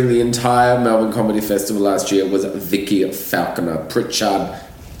during the entire Melbourne Comedy Festival last year was Vicky Falconer, Pritchard,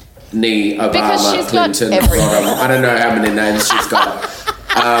 Nee, Because Obama, she's got Clinton, everything. I don't know how many names she's got.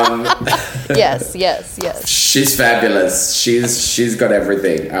 Yes. She's fabulous. She's got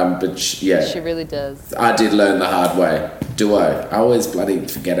everything. But She really does. I did learn the hard way. Do I? I always bloody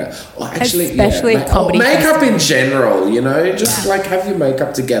forget her. Oh, actually, Especially at comedy makeup in general. Just like have your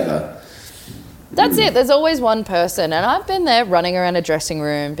makeup together. That's it. There's always one person. And I've been there running around a dressing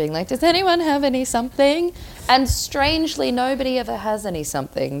room being like, does anyone have any something? And strangely, nobody ever has any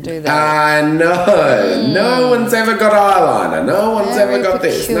something, do they? I know. No one's ever got eyeliner. No one's Very ever got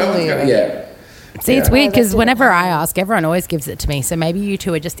this. No one's got, peculiar. See, it's weird because whenever I ask, everyone always gives it to me. So maybe you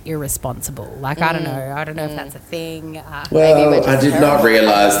two are just irresponsible. Like, I don't know. I don't know if that's a thing. Well, I did not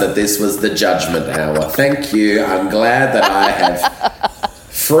realise that this was the judgment hour. Thank you. I'm glad that I have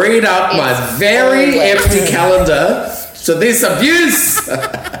freed up my very empty calendar to this abuse.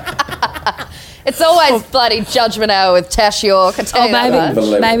 It's always bloody judgment hour with Tash York. I tell you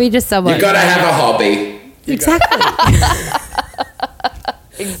that. Maybe just someone. You've got to have a hobby.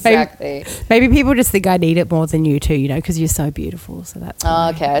 Exactly. Maybe people just think I need it more than you two, because you're so beautiful. So that's why.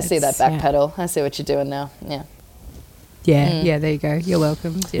 Okay, I see that backpedal. I see what you're doing now. Yeah. Yeah, there you go. You're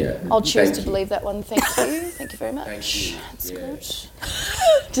welcome. Yeah. I'll choose Thank to you. believe that one. Thank you. Thank you very much. Thank you. That's Yeah.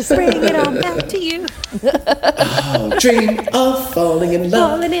 good. Just bring it on back to you. Oh, dream of falling in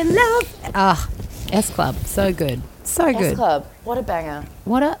love. Falling in love. Ah, S Club. So good. So S good. Club. What a banger.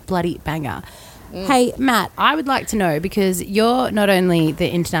 What a bloody banger. Hey, Matt, I would like to know, because you're not only the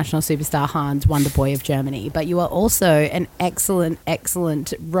international superstar Hans Wonder Boy of Germany, but you are also an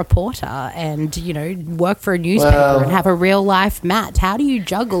excellent reporter and, work for a newspaper and have a real life Matt. How do you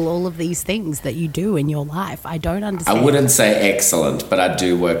juggle all of these things that you do in your life? I don't understand. I wouldn't say excellent, but I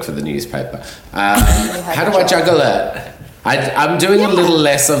do work for the newspaper. How do I juggle it? I'm doing a little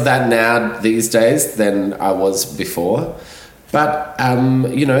less of that now these days than I was before. But,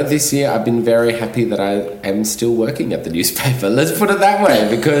 this year I've been very happy that I am still working at the newspaper. Let's put it that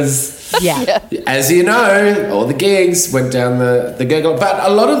way, because, as you know, all the gigs went down the gurgle. But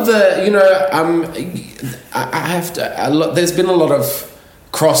a lot of the, there's been a lot of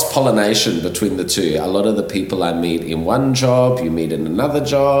cross-pollination between the two. A lot of the people I meet in one job, you meet in another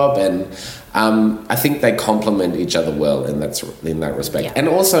job, and I think they complement each other well in that respect. Yeah. And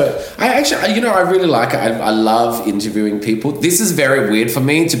also, I really like it. I love interviewing people. This is very weird for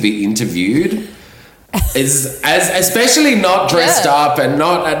me to be interviewed, especially not dressed up and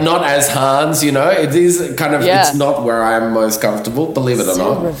not as Hans. It is kind of it's not where I'm most comfortable. Believe it or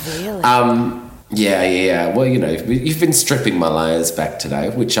not. Revealing. Yeah. Well, you've been stripping my layers back today,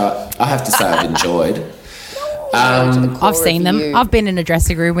 which I have to say I've enjoyed. I've seen them. I've been in a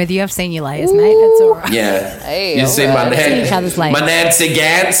dressing room with you. I've seen your layers, mate. It's all right. Yeah. Hey, you see my each other's layers. my Nancy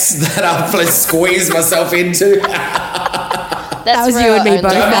Gantz that I've squeezed myself into. That was you and me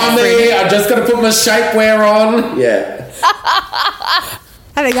both. Come on me. I'm just going to put my shapewear on. Yeah.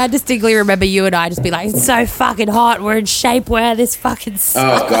 I think I distinctly remember you and I just be like, it's so fucking hot. We're in shapewear. This fucking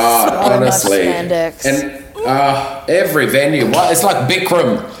sucks. Oh, God. Honestly. Spandex. And every venue. It's like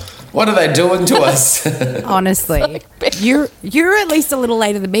Bikram. What are they doing to us? Honestly, you're at least a little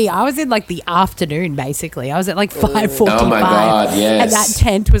later than me. I was in the afternoon, basically. I was at 5:45. Oh my God, yes. And that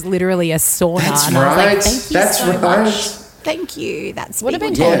tent was literally a sauna. That's and right. I was like, thank you That's so right. much. Thank you. That's Would have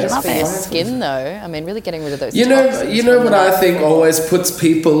been people gorgeous love for your it. skin, though. I mean, really getting rid of those. You know what I think always puts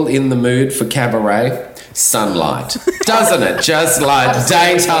people in the mood for cabaret? Sunlight, doesn't it? Just like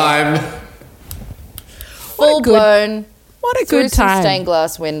daytime. Full blown. What a Through good some time stained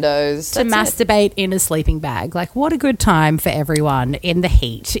glass windows. to masturbate in a sleeping bag. What a good time for everyone in the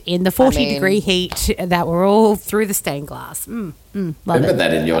heat, in the 40-degree heat that we're all through the stained glass. Love Remember it.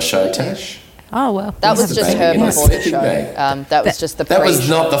 that in your show, Tash? Oh, well. That was just her in a before the sleeping show. bag. That was just the That was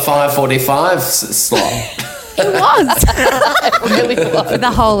pre-show. not the 5:45 slot. It was. It really was. For the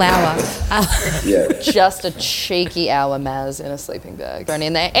whole hour. Yeah. Just a cheeky hour Maz in a sleeping bag thrown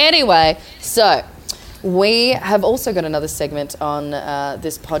in there. Anyway, so we have also got another segment on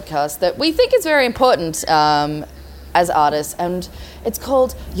this podcast that we think is very important as artists, and it's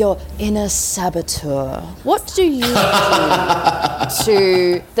called Your Inner Saboteur. What do you do to...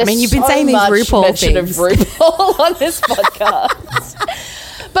 There's you've been so saying these much RuPaul mention things. of RuPaul on this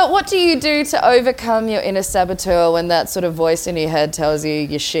podcast. But what do you do to overcome your inner saboteur when that sort of voice in your head tells you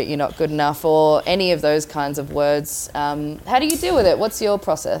you're shit, you're not good enough, or any of those kinds of words? How do you deal with it? What's your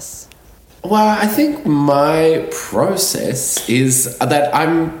process? Well, I think my process is that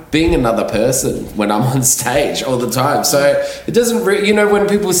I'm being another person when I'm on stage all the time. So it doesn't when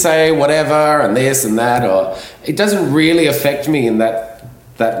people say whatever and this and that, or it doesn't really affect me in that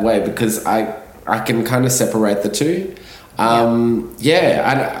way, because I can kind of separate the two. And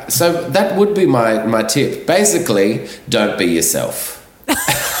so that would be my tip. Basically, don't be yourself.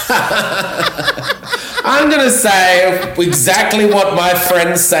 I'm going to say exactly what my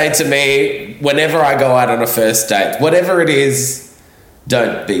friends say to me whenever I go out on a first date. Whatever it is,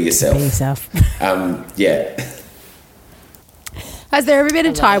 don't be yourself. Be yourself. Yeah. Has there ever been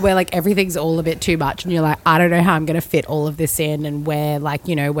a time where like everything's all a bit too much and you're like, I don't know how I'm going to fit all of this in, and where like,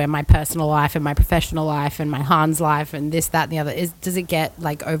 you know, where my personal life and my professional life and my Hans life and this, that and the other does it get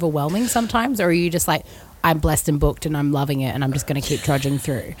like overwhelming sometimes, or are you just like, I'm blessed and booked and I'm loving it and I'm just going to keep trudging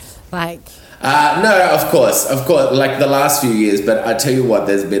through? Like... No, of course, like the last few years, but I tell you what,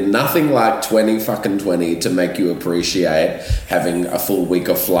 there's been nothing like 20 to make you appreciate having a full week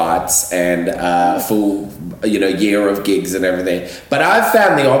of flights and a full, you know, year of gigs and everything. But I've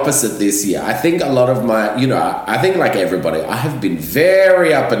found the opposite this year. I think a lot of my, you know, I think like everybody, I have been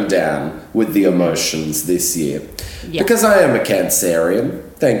very up and down with the emotions this year. Yeah. Because I am a Cancerian.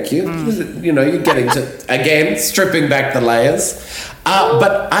 Thank you. You know, you're getting to, again, stripping back the layers.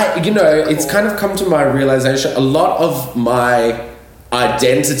 But it's kind of come to my realization, a lot of my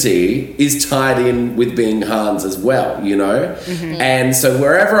identity is tied in with being Hans as well, you know? Mm-hmm. And so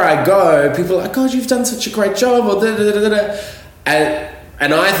wherever I go, people are like, God, you've done such a great job, or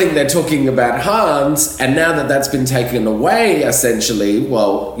and I think they're talking about Hans, and now that that's been taken away, essentially,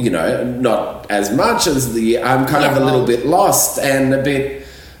 well, you know, not as much as I'm kind of a little bit lost and a bit,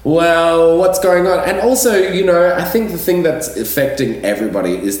 well, what's going on? And also, you know, I think the thing that's affecting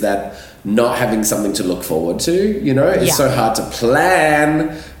everybody is that not having something to look forward to, you know? It's so hard to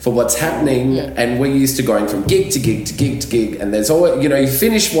plan for what's happening, and we're used to going from gig to gig to gig to gig, and there's always, you know, you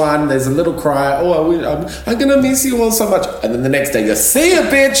finish one, there's a little cry, I'm going to miss you all so much, and then the next day you see ya,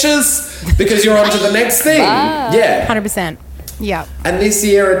 bitches, because you're on to the next thing. Yeah. 100%. Yeah. And this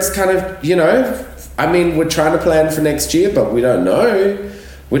year it's kind of, you know, I mean, we're trying to plan for next year, but we don't know.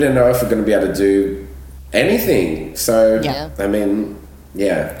 We don't know if we're going to be able to do anything. So, I mean,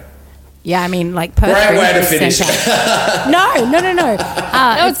 yeah. Yeah, I mean, like... Great way to finish. No.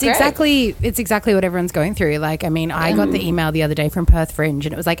 It's exactly what everyone's going through. Like, I mean, I got the email the other day from Perth Fringe,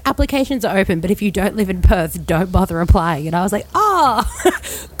 and it was like, applications are open, but if you don't live in Perth, don't bother applying. And I was like,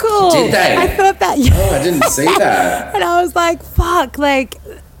 cool. Did they? I thought that... Oh, I didn't see that. And I was like, fuck, like...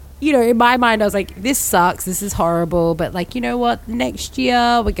 You know, in my mind, I was like, this sucks. This is horrible. But, like, you know what? Next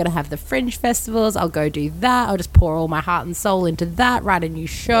year, we're going to have the Fringe festivals. I'll go do that. I'll just pour all my heart and soul into that, write a new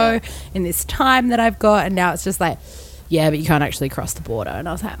show in this time that I've got. And now it's just like, yeah, but you can't actually cross the border. And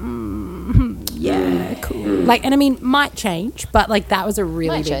I was like, yeah, cool. Like, and I mean, might change. But, like, that was a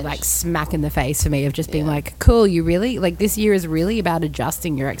really big, like, smack in the face for me of just being like, cool, you really? Like, this year is really about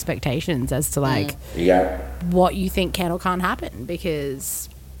adjusting your expectations as to, like, what you think can or can't happen. Because...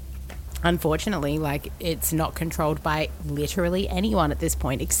 unfortunately, like, it's not controlled by literally anyone at this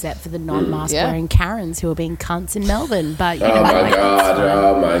point except for the non-mask wearing Karens who are being cunts in Melbourne. But you know,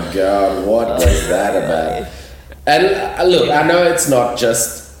 oh my god, what was that about? And look, I know it's not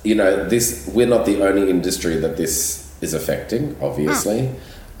just, you know, this. We're not the only industry that this is affecting, obviously.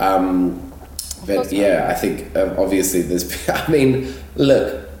 But yeah, I think obviously there's. I mean,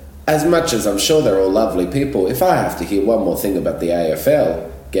 look, as much as I'm sure they're all lovely people, if I have to hear one more thing about the AFL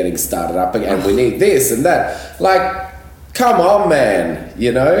getting started up again, we need this and that. Like, come on, man,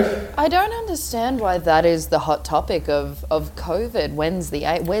 you know? I don't understand why that is the hot topic of COVID. Where's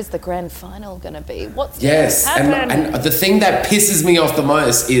the grand final going to be? What's going to happen? And the thing that pisses me off the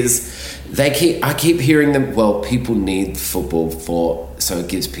most is I keep hearing them, well, people need football so it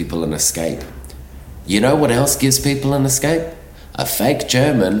gives people an escape. You know what else gives people an escape? A fake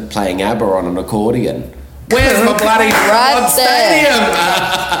German playing ABBA on an accordion. Where's my bloody stadium?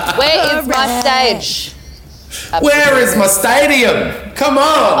 Where is my stage? Absolutely. Where is my stadium? Come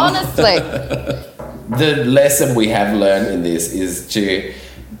on. Honestly. The lesson we have learned in this is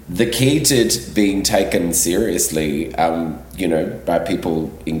the key to being taken seriously, you know, by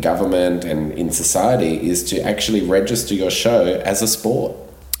people in government and in society is to actually register your show as a sport.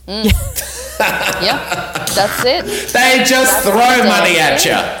 Yeah, that's it. They just throw money at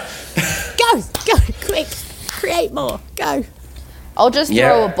you. Go, quick, create more, go. I'll just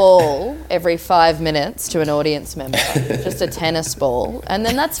throw a ball every 5 minutes to an audience member, just a tennis ball, and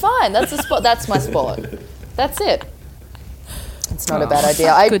then that's fine. That's a sport. That's my sport. That's it. It's not a bad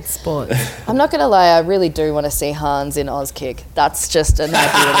idea. Good sport. I'm not going to lie, I really do want to see Hans in Auskick. That's just an idea.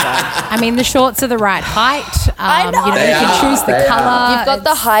 I mean, the shorts are the right height. I know. You know, you can choose the colour. You've got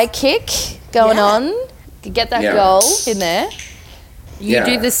the high kick going on. You get that goal in there. You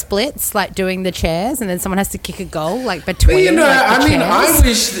do the splits, like doing the chairs, and then someone has to kick a goal, like between. But you know, like, chairs. I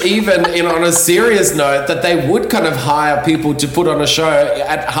wish even on a serious note that they would kind of hire people to put on a show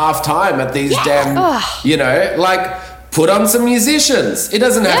at half time at these damn, you know, like Put on some musicians. It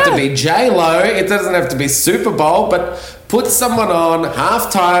doesn't have to be J-Lo. It doesn't have to be Super Bowl, but put someone on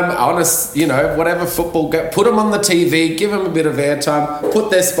halftime on whatever football. Put them on the TV. Give them a bit of airtime. Put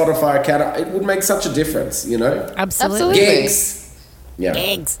their Spotify account. It would make such a difference, Absolutely. Gigs. Yeah.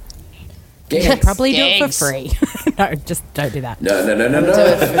 Gigs. Gigs. Probably do it for free. No, just don't do that. No. Do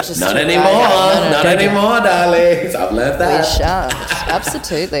it for just Not right. anymore. Not anymore, darlings. I've learned We that. shan't.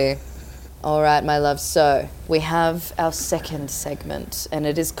 Absolutely. All right, my love. So we have our second segment, and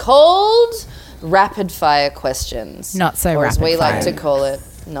it is called Rapid Fire Questions. Not so or as rapid we like fire. to call it,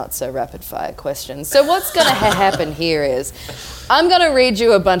 Not So Rapid Fire Questions. So what's going to happen here is I'm going to read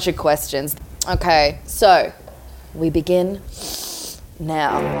you a bunch of questions. Okay, so we begin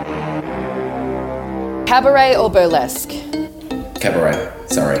now. Cabaret or burlesque? Cabaret.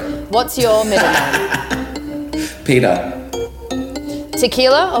 Sorry. What's your middle name? Peter.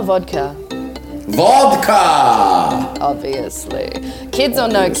 Tequila or vodka? Vodka. Obviously. Kids or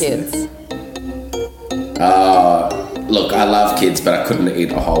no kids? Look, I love kids, but I couldn't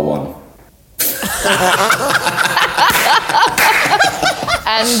eat a whole one.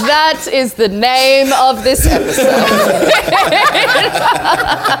 And that is the name of this episode.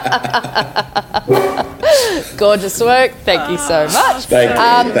 Gorgeous work. Thank you so much. Thank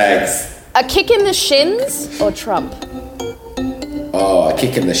you. Thanks. A kick in the shins or Trump? Oh, a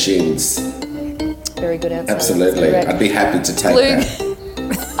kick in the shins. Very good answer. Absolutely. Correct. I'd be happy to take Glue.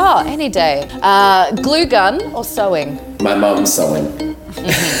 that. Oh, any day. Glue gun or sewing? My mum's sewing.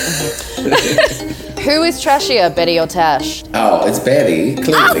 Who is trashier, Betty or Tash? Oh, it's Betty,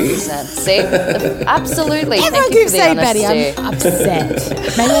 clearly. See? Absolutely. Everyone Thank you keeps for the saying Betty. honesty. I'm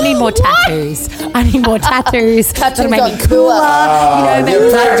upset. Maybe I need more tattoos. I need more tattoos. That'll make me on cooler. Oh, maybe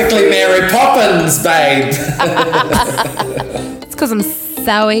you're practically Mary Poppins, babe. it's because I'm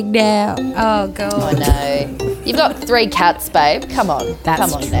sewing now. Oh, God. I know. You've got 3 cats, babe. Come on. That's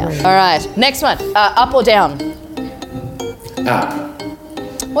Come on now. true. All right. Next one. Up or down? Up.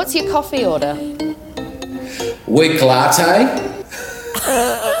 What's your coffee order? Weak latte.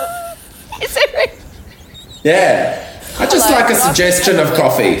 Is it Yeah. I just Hello, like a can I suggestion have of a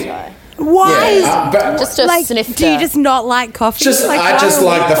coffee. try? Why is but Just a like, snifter. do you just not like coffee? just Like, I why just would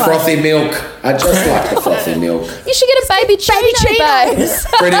like the you? frothy milk. I just like the frothy milk. You should get a baby chino, babes.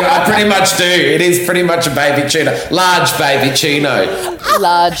 I pretty much do. It is pretty much a baby chino. Large baby chino.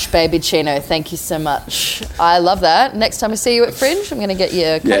 Large baby chino. Thank you so much. I love that. Next time I see you at Fringe, I'm going to get you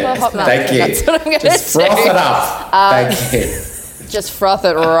a cup Yeah. of hot milk. Thank you. That's what I'm going to Just do. froth it up. Thank you. Just froth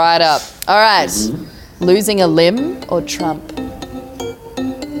it right up. All right. Mm-hmm. Losing a limb or Trump?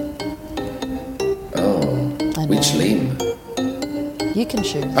 I know. Which limb? You can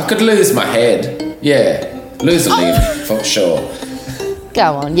choose. I could lose my head. Yeah. Lose a limb, for sure.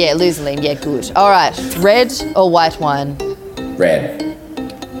 Go on. Yeah, lose a limb. Yeah, good. All right. Red or white wine? Red.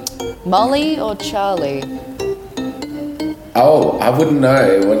 Molly or Charlie? Oh, I wouldn't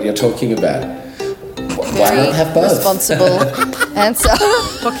know what you're talking about. Why not have both? Responsible answer.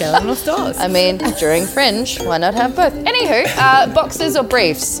 For Kellenor stores. I mean, during Fringe, why not have both? Anywho, boxers or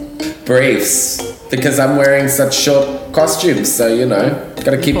briefs? Briefs. Because I'm wearing such short costumes, so,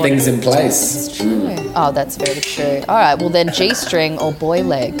 got to keep things in place. It's true. Oh, that's very true. All right, well then, G-string or boy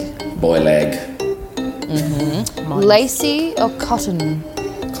leg? Boy leg. Lacy or cotton?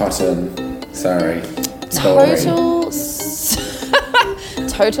 Cotton. Sorry. It's boring.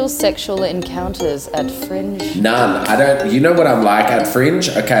 Total sexual encounters at Fringe. None. I don't. You know what I'm like at Fringe?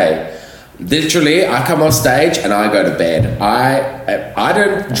 Okay. Literally, I come on stage and I go to bed. I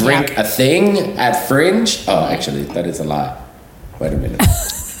don't drink a thing at Fringe. Oh, actually, that is a lie. Wait a minute.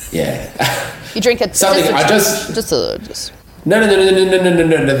 Yeah. You drink a Something. just No,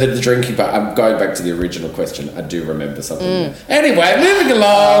 the drinking part. I'm going back to the original question. I do remember something. Anyway, moving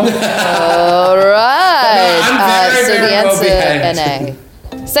along. All right. I'm very, so very the well answer,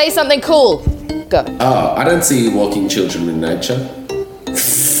 NA. Say something cool. Go. Oh, I don't see you walking children in nature.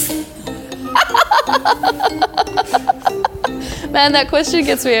 Man, that question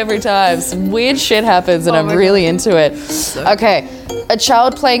gets me every time. Some weird shit happens and I'm really into it. Okay. A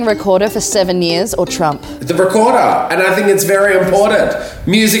child playing recorder for 7 years or Trump? The recorder, and I think it's very important.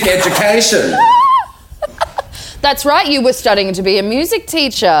 Music education. That's right, you were studying to be a music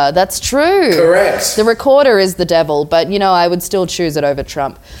teacher. That's true. Correct. The recorder is the devil, but I would still choose it over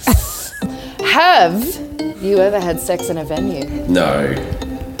Trump. Have you ever had sex in a venue? No.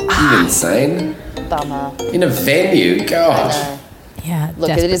 You insane? Bummer. In a venue? God. Yeah.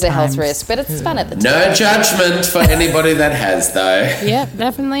 Look, it is a health times. risk, but it's fun at the time. No judgment for anybody that has, though. Yep,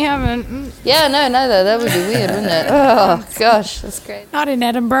 definitely haven't. Yeah, no, that would be weird, wouldn't it? Oh, gosh, that's great. Not in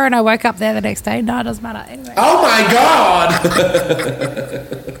Edinburgh, and I woke up there the next day. No, it doesn't matter. Anyway. Oh my God!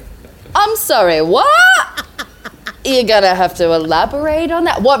 I'm sorry, what? You're going to have to elaborate on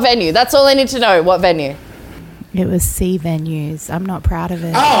that. What venue? That's all I need to know. What venue? It was C Venues. I'm not proud of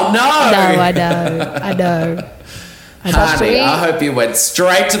it. Oh no! No, I know. Honey, I hope you went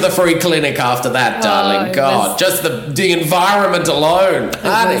straight to the free clinic after that, darling. God, just the environment alone,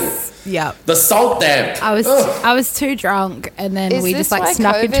 honey. Yeah. The salt damp. I was too drunk, and then Is we this just like why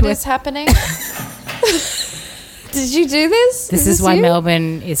snuck COVID into is happening? Did you do this? This is why you?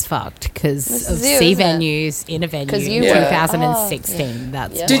 Melbourne is fucked because of is you, C isn't it? Venues in a venue 'Cause in you were. 2016.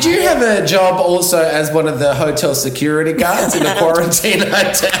 That's Yeah. Did you have a job also as one of the hotel security guards in a quarantine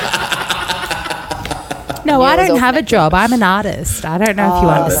hotel? No, I it was don't all have a job. I'm an artist. I don't know if you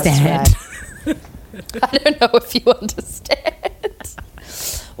understand. I don't know if you understand.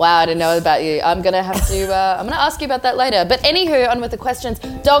 Wow, I didn't know about you. I'm gonna have to. I'm gonna ask you about that later. But anywho, on with the questions.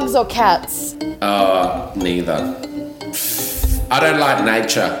 Dogs or cats? Neither. I don't like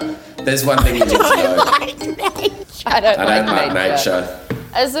nature. There's one thing you need to know. I don't I don't like nature.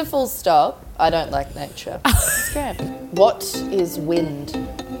 As a full stop, I don't like nature. It's great. What is wind?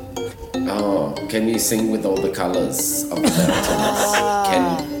 Oh, can you sing with all the colours of the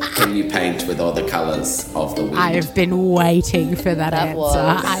mountains? Can you paint with all the colours of the wind? I've been waiting for that answer. was-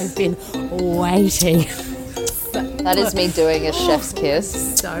 I've been waiting. That is me doing a chef's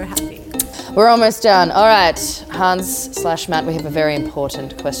kiss. So happy. We're almost done. All right, Hans/Matt, we have a very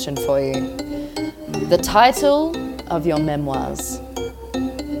important question for you. The title of your memoirs.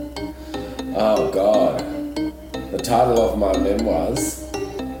 Oh God. The title of my memoirs.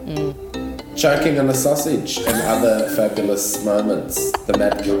 Choking on a sausage and other fabulous moments. The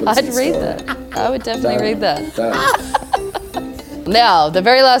Matt Gilbertson I'd read story. that. I would definitely read that. Done. Now, the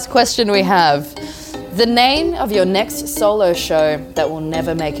very last question we have. The name of your next solo show that will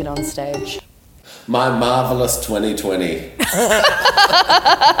never make it on stage. My Marvelous 2020.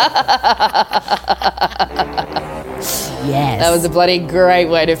 Yes. That was a bloody great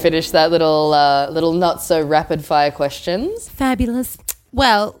way to finish that little not so rapid fire questions. Fabulous.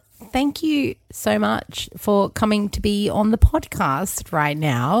 Well, thank you so much for coming to be on the podcast right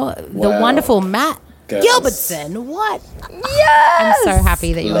now. The Wow. wonderful Matt Girls. Gilbertson. What? Yes! I'm so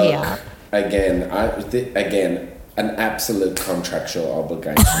happy that you're Look, here. again, an absolute contractual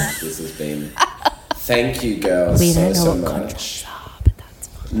obligation. This has been. Thank you, girls, We don't know so what much. contracts are, but that's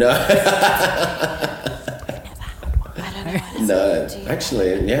fine. No. No,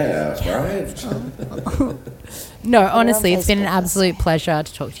 actually, yeah, right. No, honestly, it's been an Facebook. absolute pleasure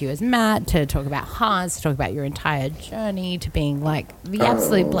to talk to you as Matt, to talk about Hans, to talk about your entire journey to being like the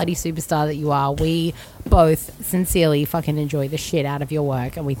absolute bloody superstar that you are. We both sincerely fucking enjoy the shit out of your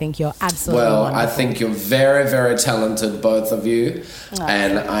work, and we think you're absolutely Well, wonderful. I think you're very, very talented, both of you.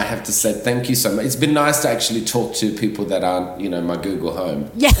 And I have to say thank you so much. It's been nice to actually talk to people that aren't, my Google Home.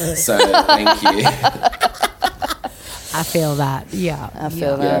 Yeah. So thank you. I feel that. Yeah. I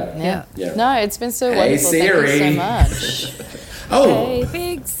feel that. Yeah. Yeah. Yeah. No, it's been so Hey, wonderful. Siri. Thank you so much. Oh, Hey,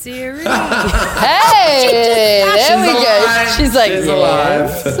 big Siri. Hey, there we go. alive. She's like, She's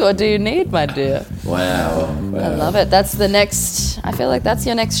yes. What do you need, my dear? wow. I love it. That's the next. I feel like that's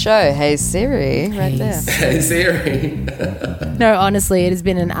your next show. Hey Siri, right there. Hey, Siri. No, honestly, it has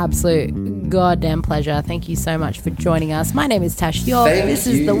been an absolute goddamn pleasure. Thank you so much for joining us. My name is Tash York. Thank This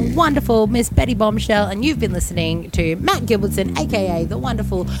is the you. wonderful Miss Betty Bombshell, and you've been listening to Matt Gilbertson, aka the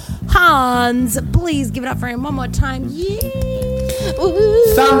wonderful Hans. Please give it up for him one more time. Yeah.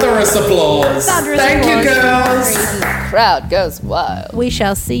 Thunderous applause. Thunderous Thank you, applause. girls. Crowd goes wild. We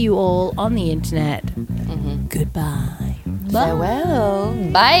shall see you all on the internet. Goodbye. Farewell.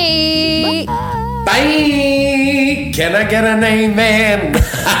 Bye. Bye. Can I get an amen?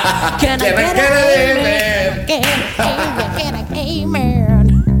 Can Can I get an amen? Can I amen?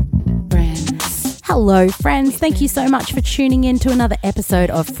 Hello, friends. Thank you so much for tuning in to another episode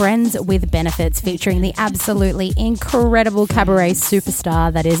of Friends with Benefits featuring the absolutely incredible cabaret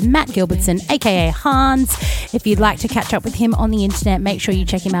superstar that is Matt Gilbertson, aka Hans. If you'd like to catch up with him on the internet, make sure you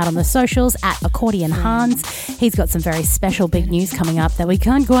check him out on the socials at Accordion Hans. He's got some very special big news coming up that we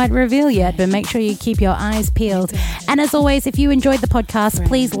can't quite reveal yet, but make sure you keep your eyes peeled. And as always, if you enjoyed the podcast,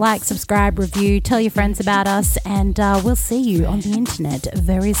 please like, subscribe, review, tell your friends about us, and we'll see you on the internet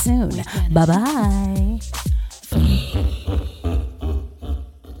very soon. Bye-bye.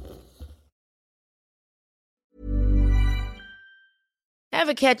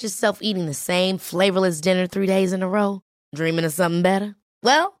 Ever catch yourself eating the same flavorless dinner 3 days in a row? Dreaming of something better?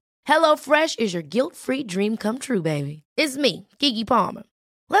 Well, HelloFresh is your guilt-free dream come true, baby. It's me, Keke Palmer.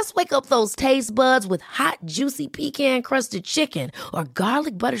 Let's wake up those taste buds with hot, juicy pecan-crusted chicken or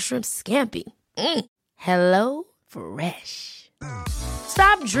garlic butter shrimp scampi. Hello Fresh.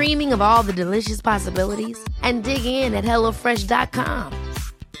 Stop dreaming of all the delicious possibilities and dig in at HelloFresh.com.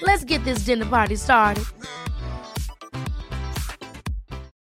 Let's get this dinner party started.